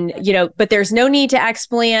 and, but there's no need to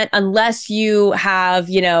explant unless you have,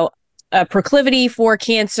 a proclivity for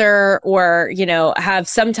cancer or, have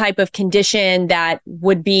some type of condition that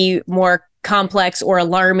would be more complex or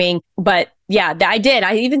alarming. But yeah, I did.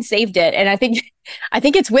 I even saved it. And I think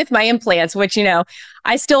it's with my implants, which,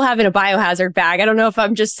 I still have in a biohazard bag. I don't know if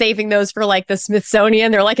I'm just saving those for like the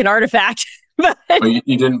Smithsonian. They're like an artifact. But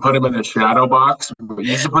you didn't put them in the shadow box?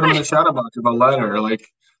 You should put them in the shadow box of a letter, like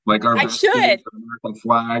our American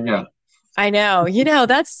flag. Yeah. I know,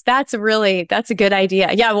 that's a good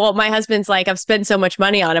idea. Yeah. Well, my husband's like, I've spent so much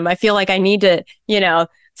money on him. I feel like I need to,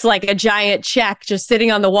 it's like a giant check just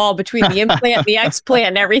sitting on the wall between the implant, the explant,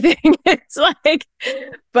 and everything. It's like,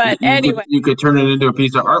 but anyway, you could turn it into a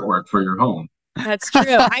piece of artwork for your home. That's true.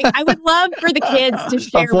 I would love for the kids to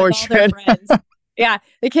share with all their friends. Yeah.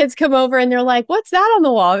 The kids come over and they're like, "What's that on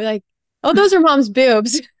the wall?" We're like, "Oh, those are mom's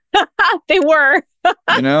boobs." They were.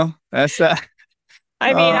 That's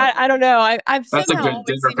I mean, I don't know. I've That's a somehow good always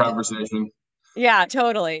dinner seemed to- conversation. Yeah,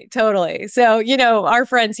 totally. So, our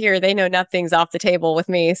friends here, they know nothing's off the table with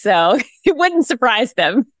me. So it wouldn't surprise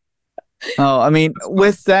them. Oh, I mean,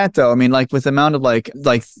 with that though, I mean, like with the amount of like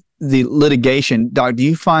the litigation, Doc, do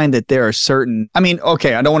you find that there are certain, I mean,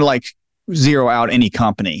 okay, I don't want to like zero out any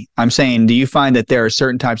company. I'm saying, do you find that there are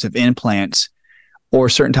certain types of implants or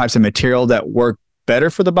certain types of material that work better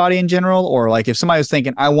for the body in general? Or like if somebody was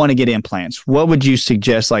thinking, I want to get implants, what would you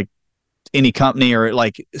suggest, like any company or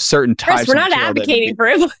like certain types? Chris, we're not advocating for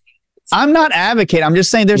implants. I'm not advocating. I'm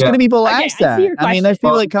just saying there's going to be people ask that. I mean, there's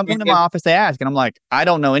people that come into my office, they ask, and I'm like, I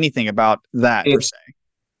don't know anything about that per se.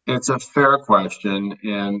 It's a fair question.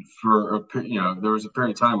 And for, there was a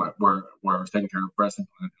period of time where I was taking care of breast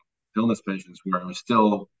implant illness patients where I was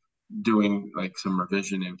still doing like some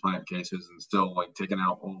revision implant cases and still like taking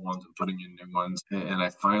out old ones and putting in new ones. And I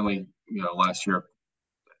finally, last year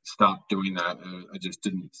stopped doing that. It just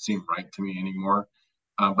didn't seem right to me anymore.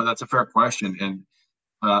 But that's a fair question. And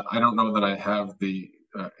I don't know that I have the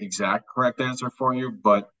exact correct answer for you,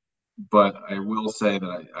 but I will say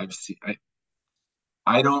that I've seen.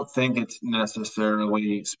 I don't think it's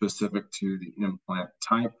necessarily specific to the implant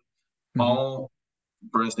type. Mm-hmm. All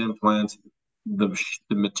breast implants, the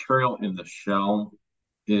material in the shell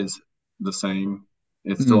is the same.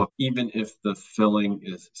 It's still, even if the filling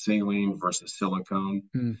is saline versus silicone.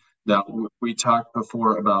 Now, we talked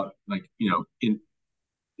before about like,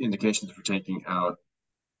 indications for taking out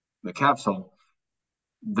the capsule.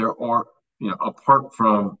 There are, apart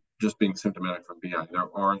from just being symptomatic from BI,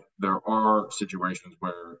 there are situations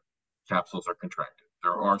where capsules are contracted.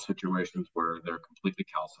 There are situations where they're completely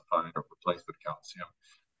calcified or replaced with calcium.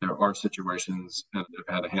 There are situations, and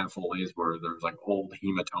I've had a handful of these where there's like old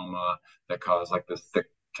hematoma that caused like this thick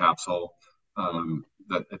capsule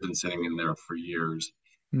that had been sitting in there for years.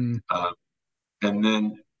 And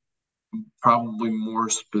then probably more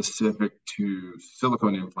specific to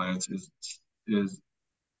silicone implants is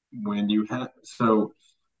when you have, so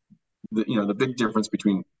the big difference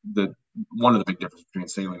between one of the big differences between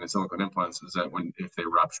saline and silicone implants is that if they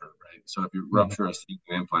rupture, right? So if you rupture a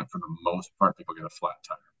silicone implant, for the most part, people get a flat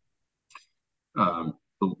tire.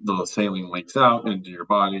 The saline leaks out into your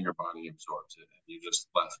body absorbs it, and you just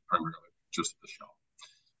left primarily just the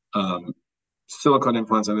shell. Silicone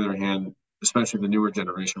implants, on the other hand, especially the newer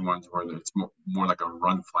generation ones, where it's more like a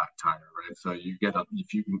run flat tire, right? So you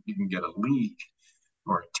can get a leak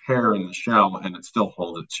or a tear in the shell, and it still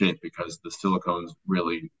holds its shape because the silicone's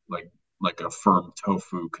really like a firm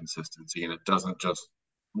tofu consistency, and it doesn't just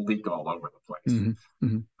leak all over the place.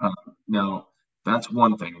 Now, that's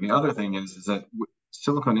one thing. The other thing is that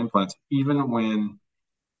silicone implants, even when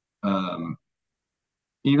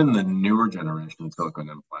even the newer generation of silicone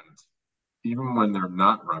implants, even when they're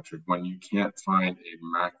not ruptured, when you can't find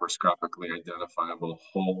a macroscopically identifiable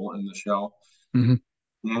hole in the shell,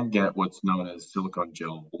 can get what's known as silicone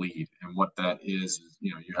gel bleed. And what that is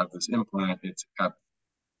you have this implant, it's at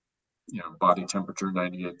body temperature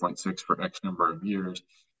 98.6 for X number of years,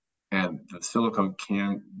 and the silicone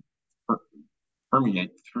can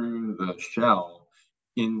permeate through the shell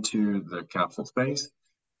into the capsule space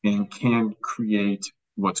and can create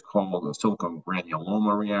what's called a silicone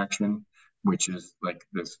granuloma reaction, which is like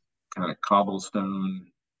this kind of cobblestone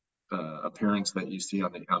appearance that you see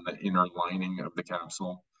on the inner lining of the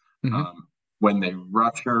capsule. When they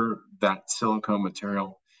rupture, that silicone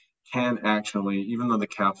material can actually, even though the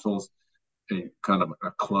capsule's a kind of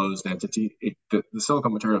a closed entity, the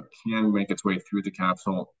silicone material can make its way through the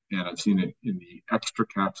capsule, and I've seen it in the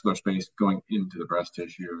extracapsular space going into the breast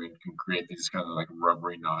tissue and can create these kind of like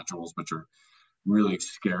rubbery nodules, which are really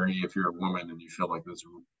scary if you're a woman and you feel like this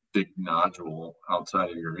big nodule outside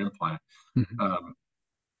of your implant.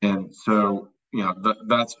 And so,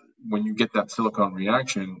 that's when you get that silicone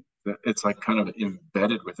reaction, it's like kind of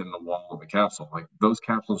embedded within the wall of the capsule. Like those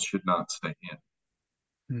capsules should not stay in.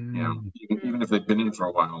 Even if they've been in for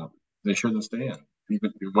a while, they shouldn't stay in,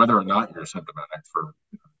 even whether or not you're symptomatic for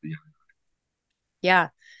the. Yeah.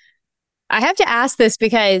 I have to ask this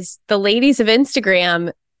because the ladies of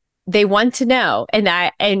Instagram, they want to know.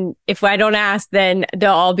 And if I don't ask, then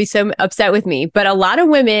they'll all be so upset with me. But a lot of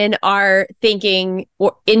women are thinking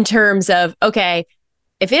in terms of, okay,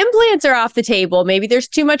 if implants are off the table, maybe there's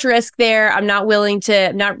too much risk there. I'm not willing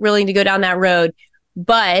to go down that road.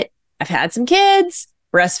 But I've had some kids,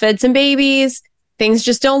 breastfed some babies. Things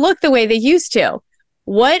just don't look the way they used to.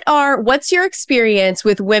 What's your experience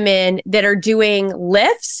with women that are doing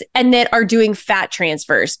lifts and that are doing fat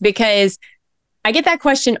transfers? Because I get that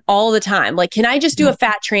question all the time. Like, can I just do a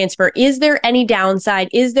fat transfer? Is there any downside?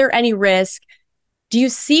 Is there any risk? Do you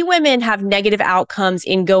see women have negative outcomes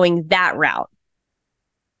in going that route?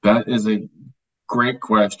 That is a great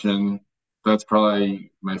question. That's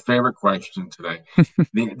probably my favorite question today.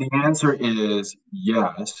 The answer is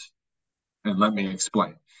yes, and let me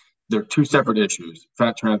explain. They're two separate issues,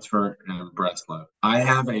 fat transfer and breast lift. I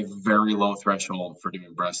have a very low threshold for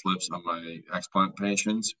doing breast lifts on my explant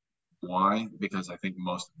patients. Why? Because I think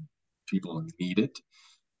most people need it.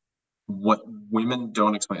 What women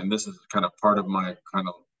don't explain, and this is kind of part of my kind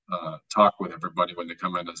of talk with everybody when they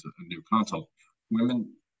come in as a new consult,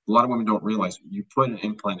 a lot of women don't realize you put an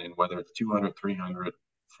implant in, whether it's 200, 300,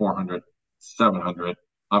 400, 700,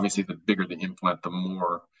 obviously the bigger the implant, the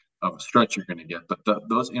more of a stretch you're going to get. But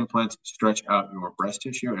those implants stretch out your breast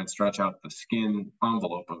tissue and stretch out the skin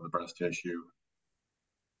envelope of the breast tissue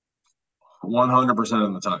 100%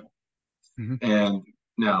 of the time. Mm-hmm. And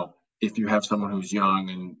now, if you have someone who's young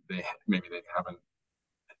and maybe they haven't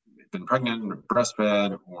been pregnant or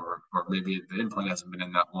breastfed, or maybe the implant hasn't been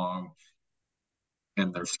in that long,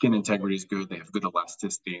 and their skin integrity is good, they have good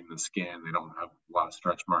elasticity in the skin, they don't have a lot of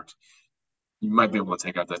stretch marks, you might be able to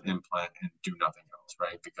take out that implant and do nothing else,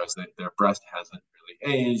 right? Because their breast hasn't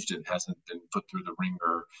really aged, it hasn't been put through the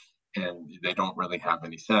ringer, and they don't really have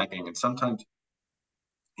any sagging. And sometimes,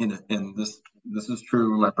 and this is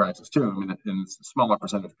true in my practice too, I mean, in a smaller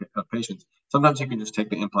percentage of patients, sometimes you can just take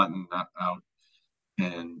the implant out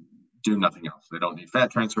and do nothing else. They don't need fat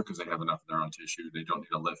transfer because they have enough of their own tissue. They don't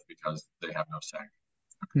need a lift because they have no sagging.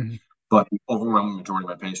 Mm-hmm. But the overwhelming majority of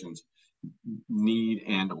my patients need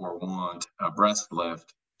and or want a breast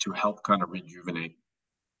lift to help kind of rejuvenate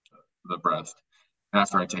the breast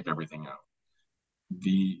after I take everything out.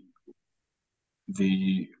 The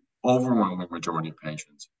overwhelming majority of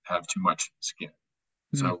patients have too much skin.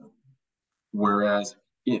 Mm-hmm. So whereas,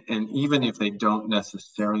 and even if they don't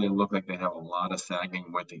necessarily look like they have a lot of sagging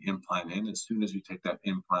with the implant in, as soon as you take that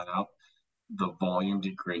implant out, the volume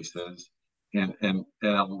decreases. And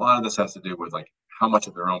a lot of this has to do with like how much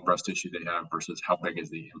of their own breast tissue they have versus how big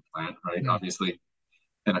is the implant, right? Mm-hmm. Obviously,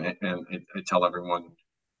 and I tell everyone,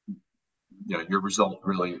 you know, your result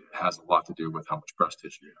really has a lot to do with how much breast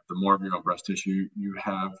tissue you have. The more of your own breast tissue you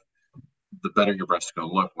have, the better your breast is going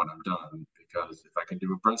to look when I'm done. Because if I can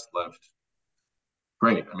do a breast lift,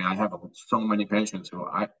 great. I mean, I have so many patients who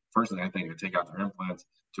I think they take out their implants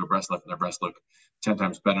to a breast lift, and their breasts look 10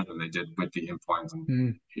 times better than they did with the implants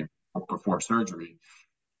and before surgery.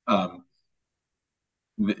 I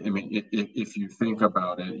mean, if you think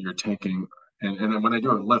about it, you're taking, and when I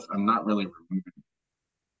do a lift, I'm not really removing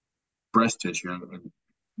breast tissue. I'm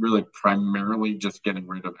really primarily just getting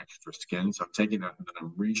rid of extra skin. So I'm taking that and then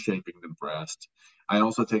I'm reshaping the breast. I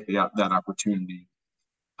also take that opportunity,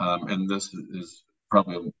 and this is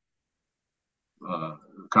probably a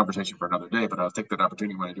conversation for another day, but I'll take that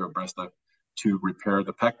opportunity when I do a breast lift to repair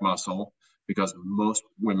the pec muscle, because most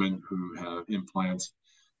women who have implants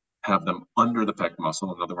have them under the pec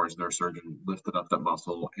muscle. In other words, their surgeon lifted up that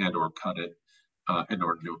muscle and or cut it in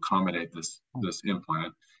order to accommodate this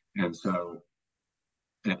implant. And so,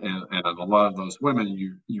 and a lot of those women,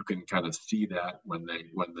 you can kind of see that when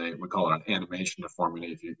we call it an animation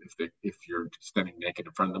deformity. If you're standing naked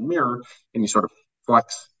in front of the mirror and you sort of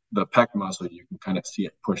flex the pec muscle, you can kind of see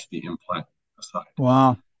it push the implant aside.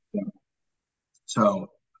 Wow. Yeah.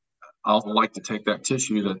 So I'll like to take that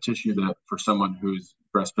tissue that for someone who's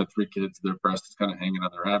breastfed 3 kids, their breast is kind of hanging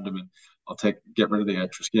on their abdomen. I'll get rid of the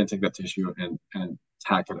extra skin, take that tissue and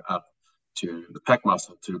tack it up to the pec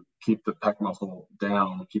muscle to keep the pec muscle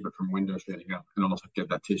down, keep it from window shading up, and also get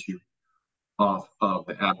that tissue off of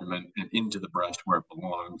the abdomen and into the breast where it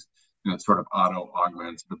belongs. And it sort of auto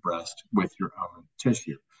augments the breast with your own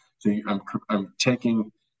tissue. So I'm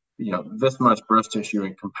taking, you know, this much breast tissue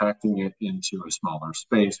and compacting it into a smaller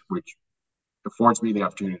space, which affords me the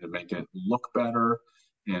opportunity to make it look better.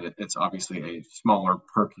 And it's obviously a smaller,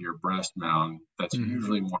 perkier breast mound that's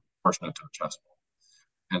usually more proportionate to a chest wall.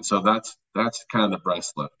 And so that's kind of the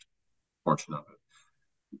breast lift portion of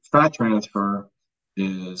it. Fat transfer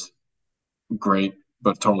is great,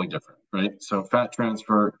 but totally different, right? So fat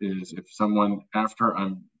transfer is if someone, after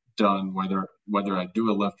I'm done, whether I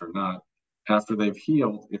do a lift or not, after they've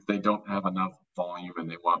healed, if they don't have enough volume and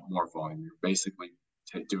they want more volume, you're basically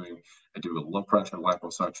I do a low pressure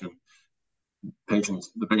liposuction.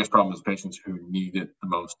 Patients, the biggest problem is patients who need it the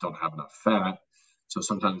most don't have enough fat. So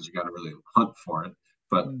sometimes you got to really hunt for it.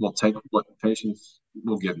 But we'll take what the patients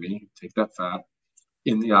will give me, take that fat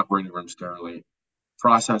in the operating room sterilely,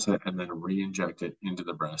 process it, and then re-inject it into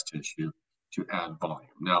the breast tissue to add volume.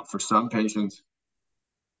 Now, for some patients,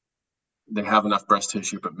 they have enough breast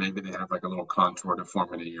tissue, but maybe they have like a little contour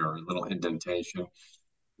deformity or a little indentation.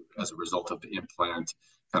 as a result of the implant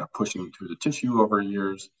kind of pushing through the tissue over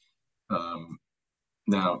years.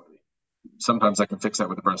 Now, sometimes I can fix that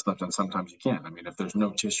with a breast lift and sometimes you can't. I mean, if there's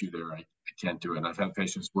no tissue there, I can't do it. And I've had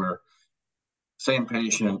patients where same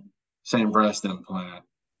patient, same breast implant,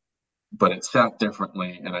 but it's sat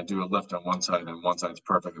differently, and I do a lift on one side and one side's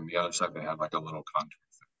perfect and the other side they have like a little contour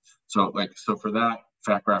thing. So for that,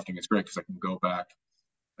 fat grafting is great because I can go back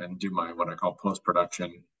and do my what I call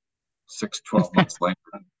post-production 6-12 months later,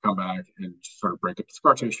 and come back and sort of break up the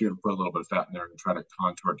scar tissue and put a little bit of fat in there and try to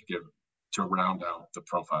contour to round out the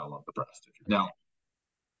profile of the breast. Now,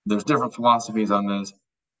 there's different philosophies on this.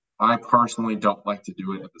 I personally don't like to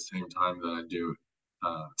do it at the same time that I do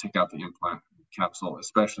take out the implant capsule,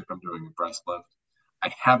 especially if I'm doing a breast lift.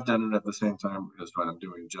 I have done it at the same time as when I'm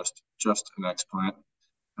doing just an explant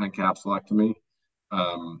and capsulectomy.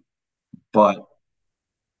 But,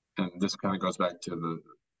 and this kind of goes back to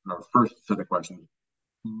our first set of questions,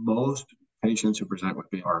 most patients who present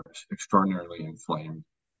with me are extraordinarily inflamed,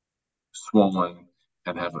 swollen,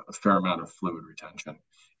 and have a fair amount of fluid retention.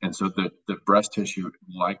 And so the breast tissue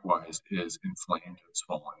likewise is inflamed and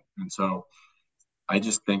swollen. And so I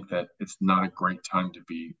just think that it's not a great time to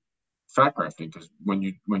be fat grafting, because when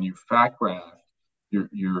you fat graft,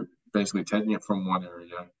 you're basically taking it from one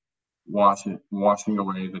area, washing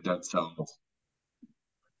away the dead cells,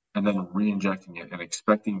 and then re-injecting it and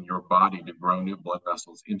expecting your body to grow new blood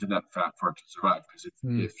vessels into that fat for it to survive. Because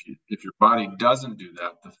if your body doesn't do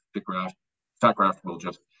that, the fat graft will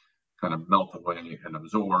just kind of melt away and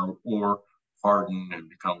absorb or harden and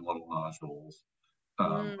become little nodules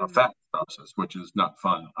of fat process, which is not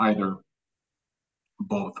fun either.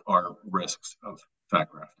 Both are risks of fat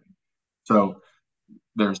grafting. So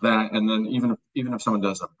there's that. And then even if someone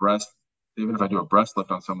does even if I do a breast lift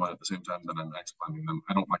on someone at the same time that I'm explanting them,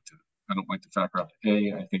 I don't like to fat graft.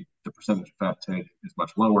 A, I think the percentage of fat take is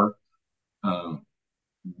much lower.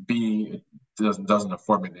 B, it doesn't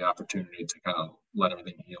afford me the opportunity to kind of let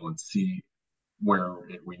everything heal and see where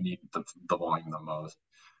we need the volume the most.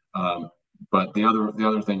 But the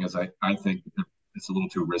other thing is I think it's a little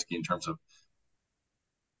too risky in terms of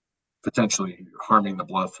potentially harming the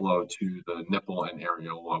blood flow to the nipple and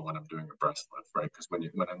areola when I'm doing a breast lift, right? Because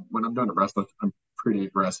when I'm doing a breast lift, I'm pretty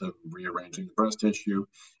aggressive rearranging the breast tissue,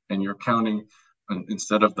 and you're counting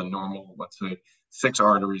instead of the normal, let's say, 6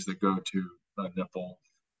 arteries that go to the nipple.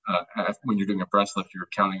 When you're doing a breast lift, you're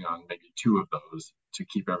counting on maybe 2 of those to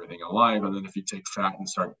keep everything alive. And then if you take fat and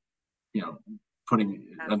start,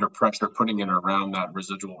 putting under pressure, putting it around that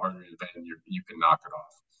residual artery vein, you can knock it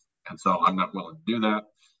off. And so I'm not willing to do that.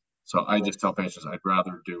 So I just tell patients I'd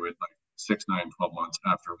rather do it like 6, 9, 12 months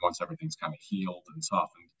once everything's kind of healed and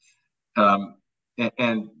softened.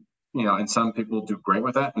 And some people do great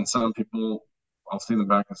with that. And some people, I'll see them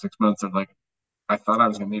back in 6 months. They're like, I thought I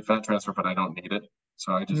was going to need fat transfer, but I don't need it.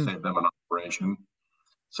 So I just save them an operation.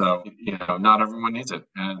 So, not everyone needs it.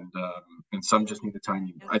 And some just need the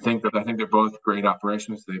tiny. I think they're both great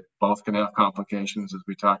operations. They both can have complications, as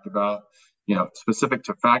we talked about. Specific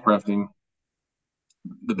to fat grafting,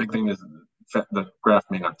 the big thing is the graft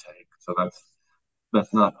may not take. So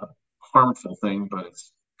that's not a harmful thing, but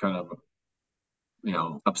it's kind of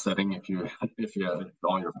upsetting if you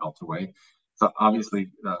all your melts away. So obviously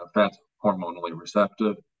fat's hormonally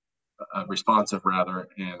responsive rather,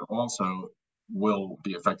 and also will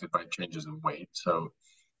be affected by changes in weight. So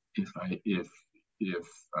if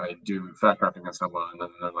I do fat grafting on someone and then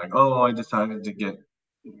they're like, oh, I decided to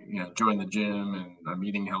join the gym and I'm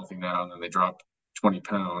eating healthy now, and then they drop 20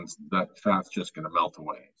 pounds, that fat's just going to melt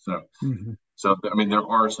away. So, I mean, there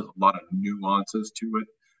are a lot of nuances to it.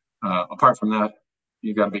 Apart from that,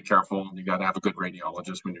 you got to be careful. You got to have a good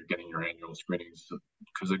radiologist when you're getting your annual screenings,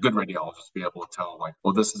 because a good radiologist will be able to tell, like,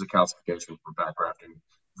 well, this is a calcification for fat grafting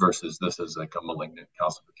versus this is like a malignant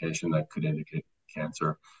calcification that could indicate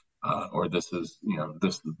cancer, or this is,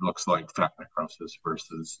 this looks like fat necrosis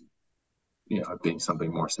versus, being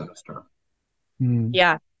something more sinister.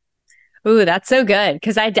 Yeah. Ooh, that's so good.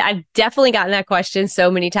 Because I've definitely gotten that question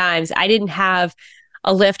so many times. I didn't have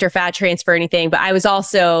a lift or fat transfer or anything, but I was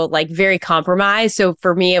also like very compromised. So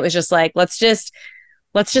for me, it was just like, let's just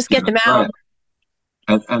get them out.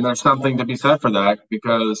 Right. And there's something to be said for that,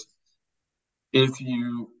 because if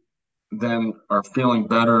you then are feeling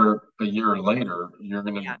better a year later, you're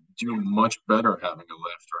going to do much better having a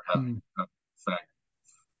lift or having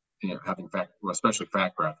fat, especially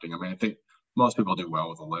fat grafting. I mean, I think most people do well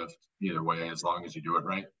with a lift either way, as long as you do it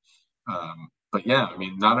right. But yeah, I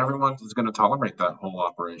mean, not everyone is going to tolerate that whole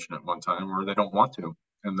operation at one time, or they don't want to,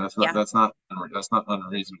 and that's not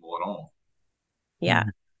unreasonable at all. Yeah.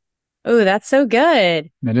 Oh, that's so good.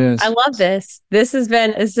 It I is. love this. This is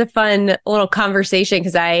a fun little conversation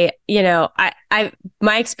because my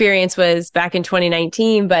experience was back in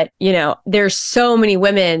 2019, but there's so many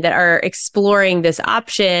women that are exploring this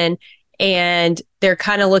option and they're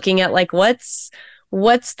kind of looking at like what's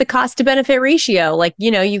the cost to benefit ratio? Like,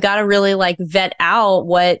 you got to really like vet out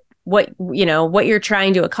what you're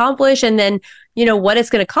trying to accomplish and then what it's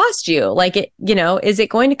going to cost you. Like is it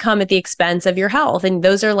going to come at the expense of your health? And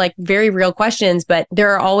those are like very real questions, but there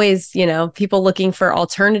are always people looking for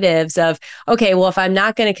alternatives of, okay, well, if I'm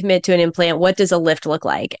not going to commit to an implant, what does a lift look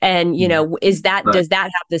like? And does that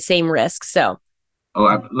have the same risk? So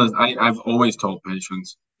I've always told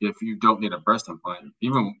patients, if you don't need a breast implant,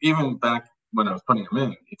 even back when I was putting them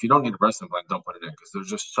in, if you don't need a breast implant, don't put it in, because there's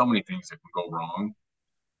just so many things that can go wrong.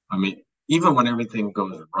 I mean, even when everything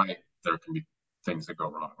goes right, there can be things that go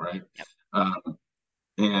wrong, right?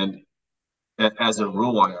 And as a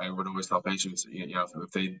rule, I would always tell patients,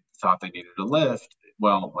 if they thought they needed a lift,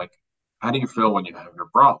 well, like, how do you feel when you have your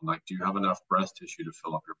bra? Like, do you have enough breast tissue to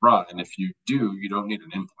fill up your bra? And if you do, you don't need an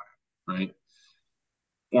implant, right?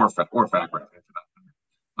 Or fat grafting for that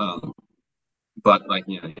matter. But like,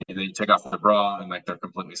 they take off the bra and like they're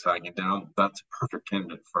completely sagging down. That's a perfect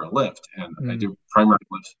candidate for a lift. And I do primary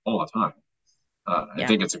lifts all the time. I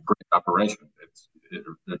think it's a great operation.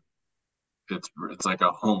 It's like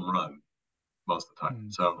a home run most of the time.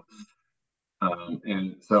 So,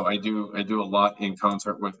 and so I do a lot in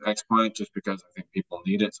concert with explant just because I think people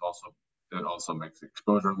need it. It also makes the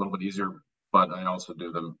exposure a little bit easier, but I also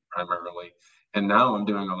do them primarily. And now I'm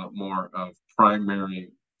doing a lot more of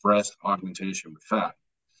primary breast augmentation with fat,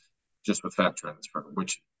 just with fat transfer,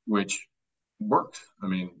 which works. I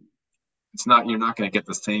mean, you're not going to get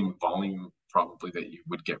the same volume probably that you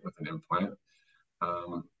would get with an implant.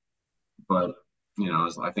 But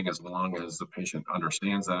I think as long as the patient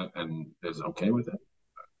understands that and is okay with it,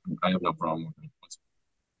 I have no problem with it.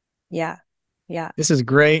 yeah. Yeah. This is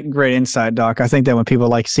great insight, Doc. I think that when people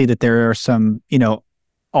like see that there are some,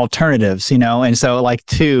 alternatives, and so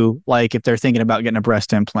like if they're thinking about getting a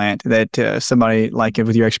breast implant, that somebody like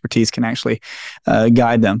with your expertise can actually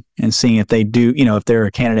guide them and seeing if they do, if they're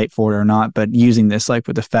a candidate for it or not, but using this like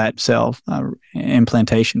with the fat cell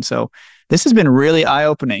implantation. So this has been really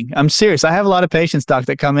eye-opening. I'm serious. I have a lot of patients, Doc,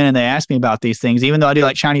 that come in and they ask me about these things. Even though I do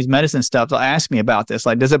like Chinese medicine stuff, they'll ask me about this.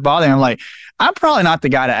 Like, does it bother me? I'm like, I'm probably not the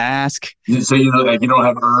guy to ask. So like you don't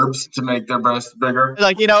have herbs to make their breasts bigger?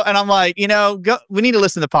 Like, and I'm like, we need to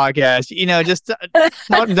listen to the podcast. Just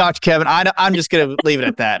talk to Dr. Kevin. I'm just going to leave it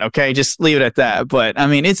at that. Okay. Just leave it at that. But I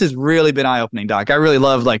mean, this has really been eye-opening, Doc. I really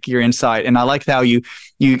love like your insight. And I like how you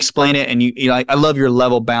explain it. And you like, I love your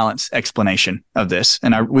level balance explanation of this.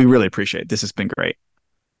 And we really appreciate it. This has been great.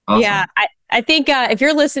 Awesome. Yeah. I think if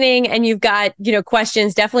you're listening and you've got,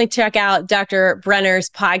 questions, definitely check out Dr. Brenner's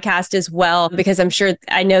podcast as well, because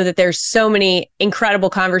I know that there's so many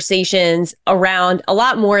incredible conversations around a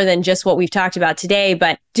lot more than just what we've talked about today.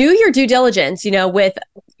 But do your due diligence,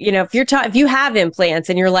 if you have implants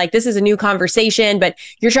and you're like, this is a new conversation, but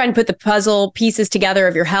you're trying to put the puzzle pieces together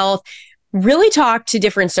of your health, really talk to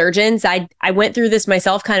different surgeons. I went through this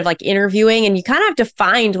myself, kind of like interviewing, and you kind of have to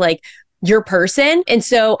find like your person. And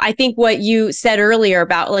so I think what you said earlier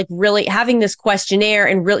about like really having this questionnaire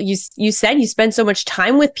and really, you said you spend so much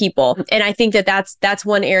time with people. And I think that's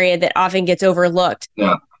one area that often gets overlooked.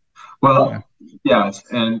 Yeah. Well, yes.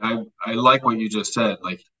 And I like what you just said,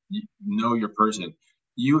 like, know your person.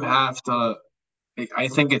 You have to, I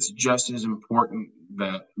think it's just as important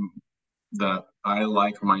that I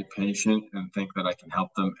like my patient and think that I can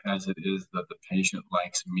help them as it is that the patient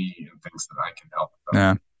likes me and thinks that I can help them.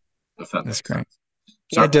 Yeah. If that makes great. sense.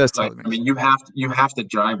 So, it does. Like, I mean, you have to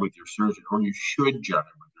jive with your surgeon, or you should jive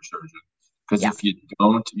with your surgeon, because if you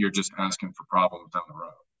don't, you're just asking for problems down the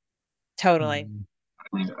road. Totally. I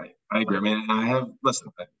mean, I agree. I mean,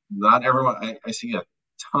 not everyone. I see a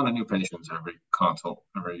ton of new patients every consult,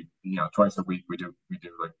 twice a week. We do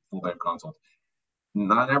like full day consults.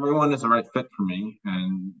 Not everyone is the right fit for me,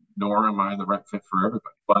 and nor am I the right fit for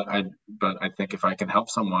everybody. But I think if I can help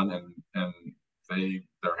someone and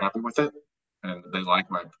they're happy with it and they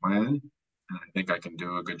like my plan, and I think I can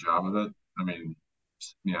do a good job of it, I mean,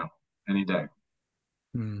 any day.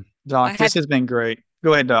 Doc, this has been great.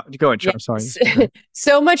 Go ahead, Doc. Go ahead, Charles. Yes. Sorry.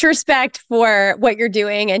 So much respect for what you're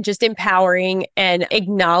doing and just empowering and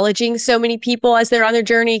acknowledging so many people as they're on their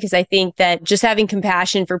journey. Because I think that just having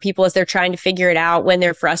compassion for people as they're trying to figure it out when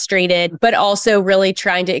they're frustrated, but also really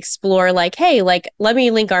trying to explore like, hey, like, let me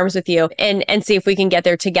link arms with you and see if we can get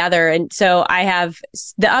there together. And so I have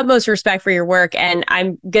the utmost respect for your work. And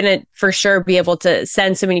I'm going to for sure be able to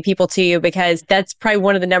send so many people to you, because that's probably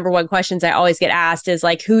one of the number one questions I always get asked is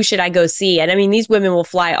like, who should I go see? And I mean, these women will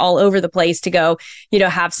fly all over the place to go,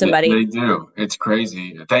 have somebody. They do. It's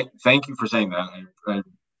crazy. Thank you for saying that.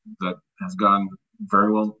 That has gone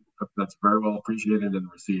very well. That's very well appreciated and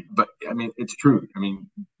received. But I mean, it's true. I mean,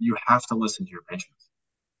 you have to listen to your patients.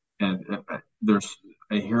 And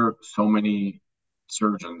I hear so many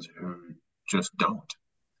surgeons who just don't.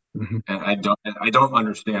 Mm-hmm. And I don't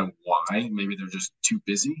understand why. Maybe they're just too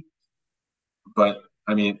busy. But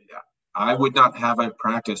I mean, I would not have a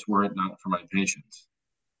practice were it not for my patients.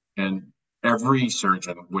 And every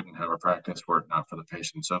surgeon wouldn't have a practice were it not for the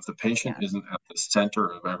patient. So if the patient isn't at the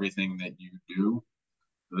center of everything that you do,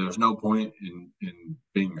 there's no point in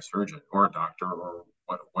being a surgeon or a doctor or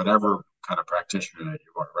whatever kind of practitioner that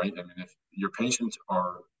you are, right? I mean, if your patients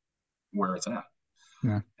are where it's at.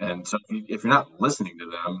 Yeah. And so if you're not listening to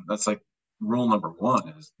them, that's like rule number one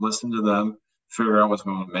is listen to them, figure out what's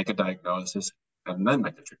going on, make a diagnosis, and then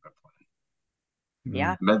make a treatment plan.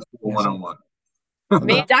 Yeah. Med school 101. I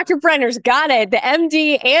mean, Dr. Brenner's got it, the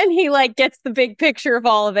MD, and he gets the big picture of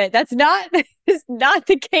all of it. That's not the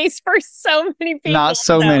case for so many people. Not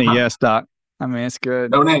so many, yes, Doc. I mean, it's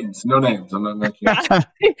good. No names. I'm not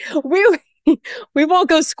mentioning. we won't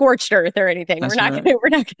go scorched earth or anything. We're not gonna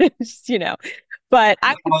just, But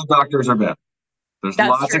all doctors are bad. There's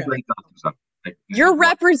lots of great doctors out there. You're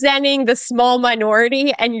representing the small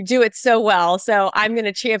minority, and you do it so well. So I'm going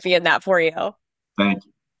to champion that for you. Thank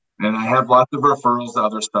you. And I have lots of referrals to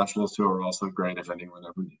other specialists who are also great if anyone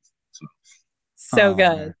ever needs it. So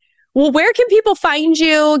good. Well, where can people find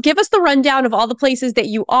you? Give us the rundown of all the places that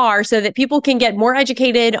you are so that people can get more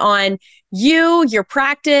educated on you, your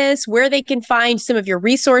practice, where they can find some of your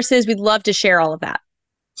resources. We'd love to share all of that.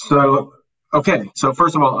 So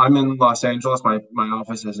first of all, I'm in Los Angeles. My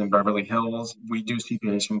office is in Beverly Hills. We do see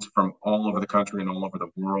patients from all over the country and all over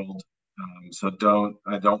the world. So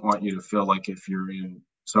I don't want you to feel like if you're in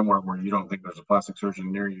somewhere where you don't think there's a plastic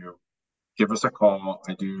surgeon near you, give us a call.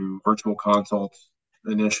 I do virtual consults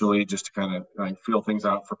initially just to kind of feel things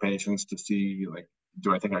out for patients to see,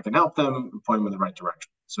 do I think I can help them, point them in the right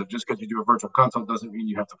direction. So just because you do a virtual consult doesn't mean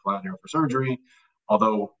you have to fly out here for surgery,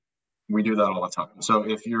 although we do that all the time. So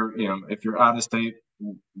if you're out of state,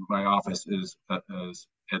 my office is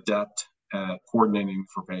adept at coordinating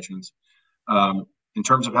for patients. In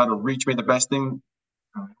terms of how to reach me, the best thing,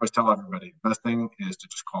 I always tell everybody, the best thing is to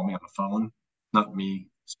just call me on the phone, not me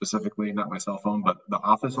specifically, not my cell phone, but the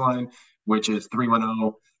office line, which is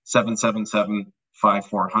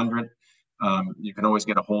 310-777-5400. You can always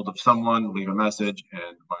get a hold of someone, leave a message,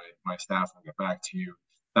 and my staff will get back to you.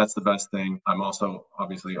 That's the best thing. I'm also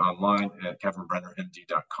obviously online at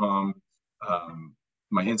kevinbrennermd.com.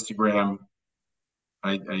 My Instagram,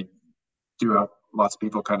 I do have lots of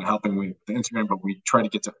people kind of helping me with the Instagram, but we try to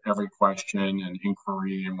get to every question and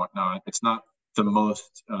inquiry and whatnot. It's not the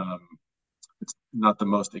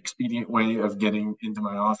most expedient way of getting into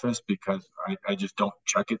my office because I just don't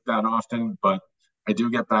check it that often, but I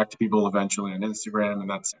do get back to people eventually on Instagram, and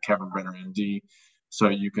that's Kevin Brenner MD. So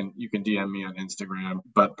you can DM me on Instagram,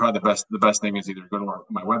 but probably the best thing is either go to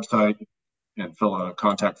my website and fill a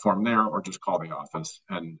contact form there, or just call the office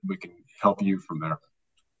and we can help you from there.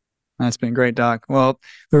 That's been great, Doc. Well,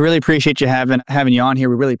 we really appreciate you having you on here.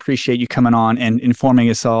 We really appreciate you coming on and informing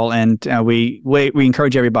us all. And we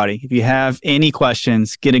encourage everybody, if you have any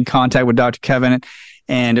questions, get in contact with Dr. Kevin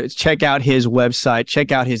and check out his website,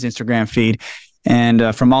 check out his Instagram feed.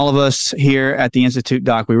 And from all of us here at the Institute,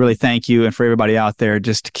 Doc, we really thank you. And for everybody out there,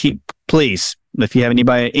 just please, if you have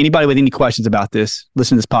anybody with any questions about this,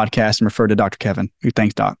 listen to this podcast and refer to Dr. Kevin.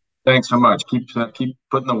 Thanks, Doc. Thanks so much. Keep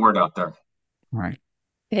putting the word out there. All right.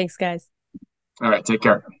 Thanks, guys. All right. Take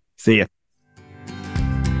care. See ya.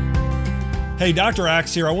 Hey, Dr.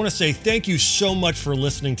 Axe here. I want to say thank you so much for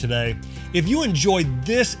listening today. If you enjoyed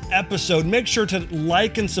this episode, make sure to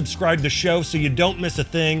like and subscribe to the show so you don't miss a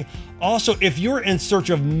thing. Also, if you're in search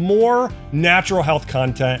of more natural health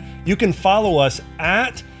content, you can follow us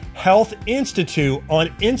at Health Institute on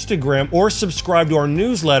Instagram or subscribe to our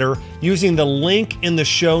newsletter using the link in the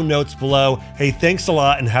show notes below. Hey, thanks a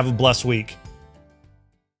lot and have a blessed week.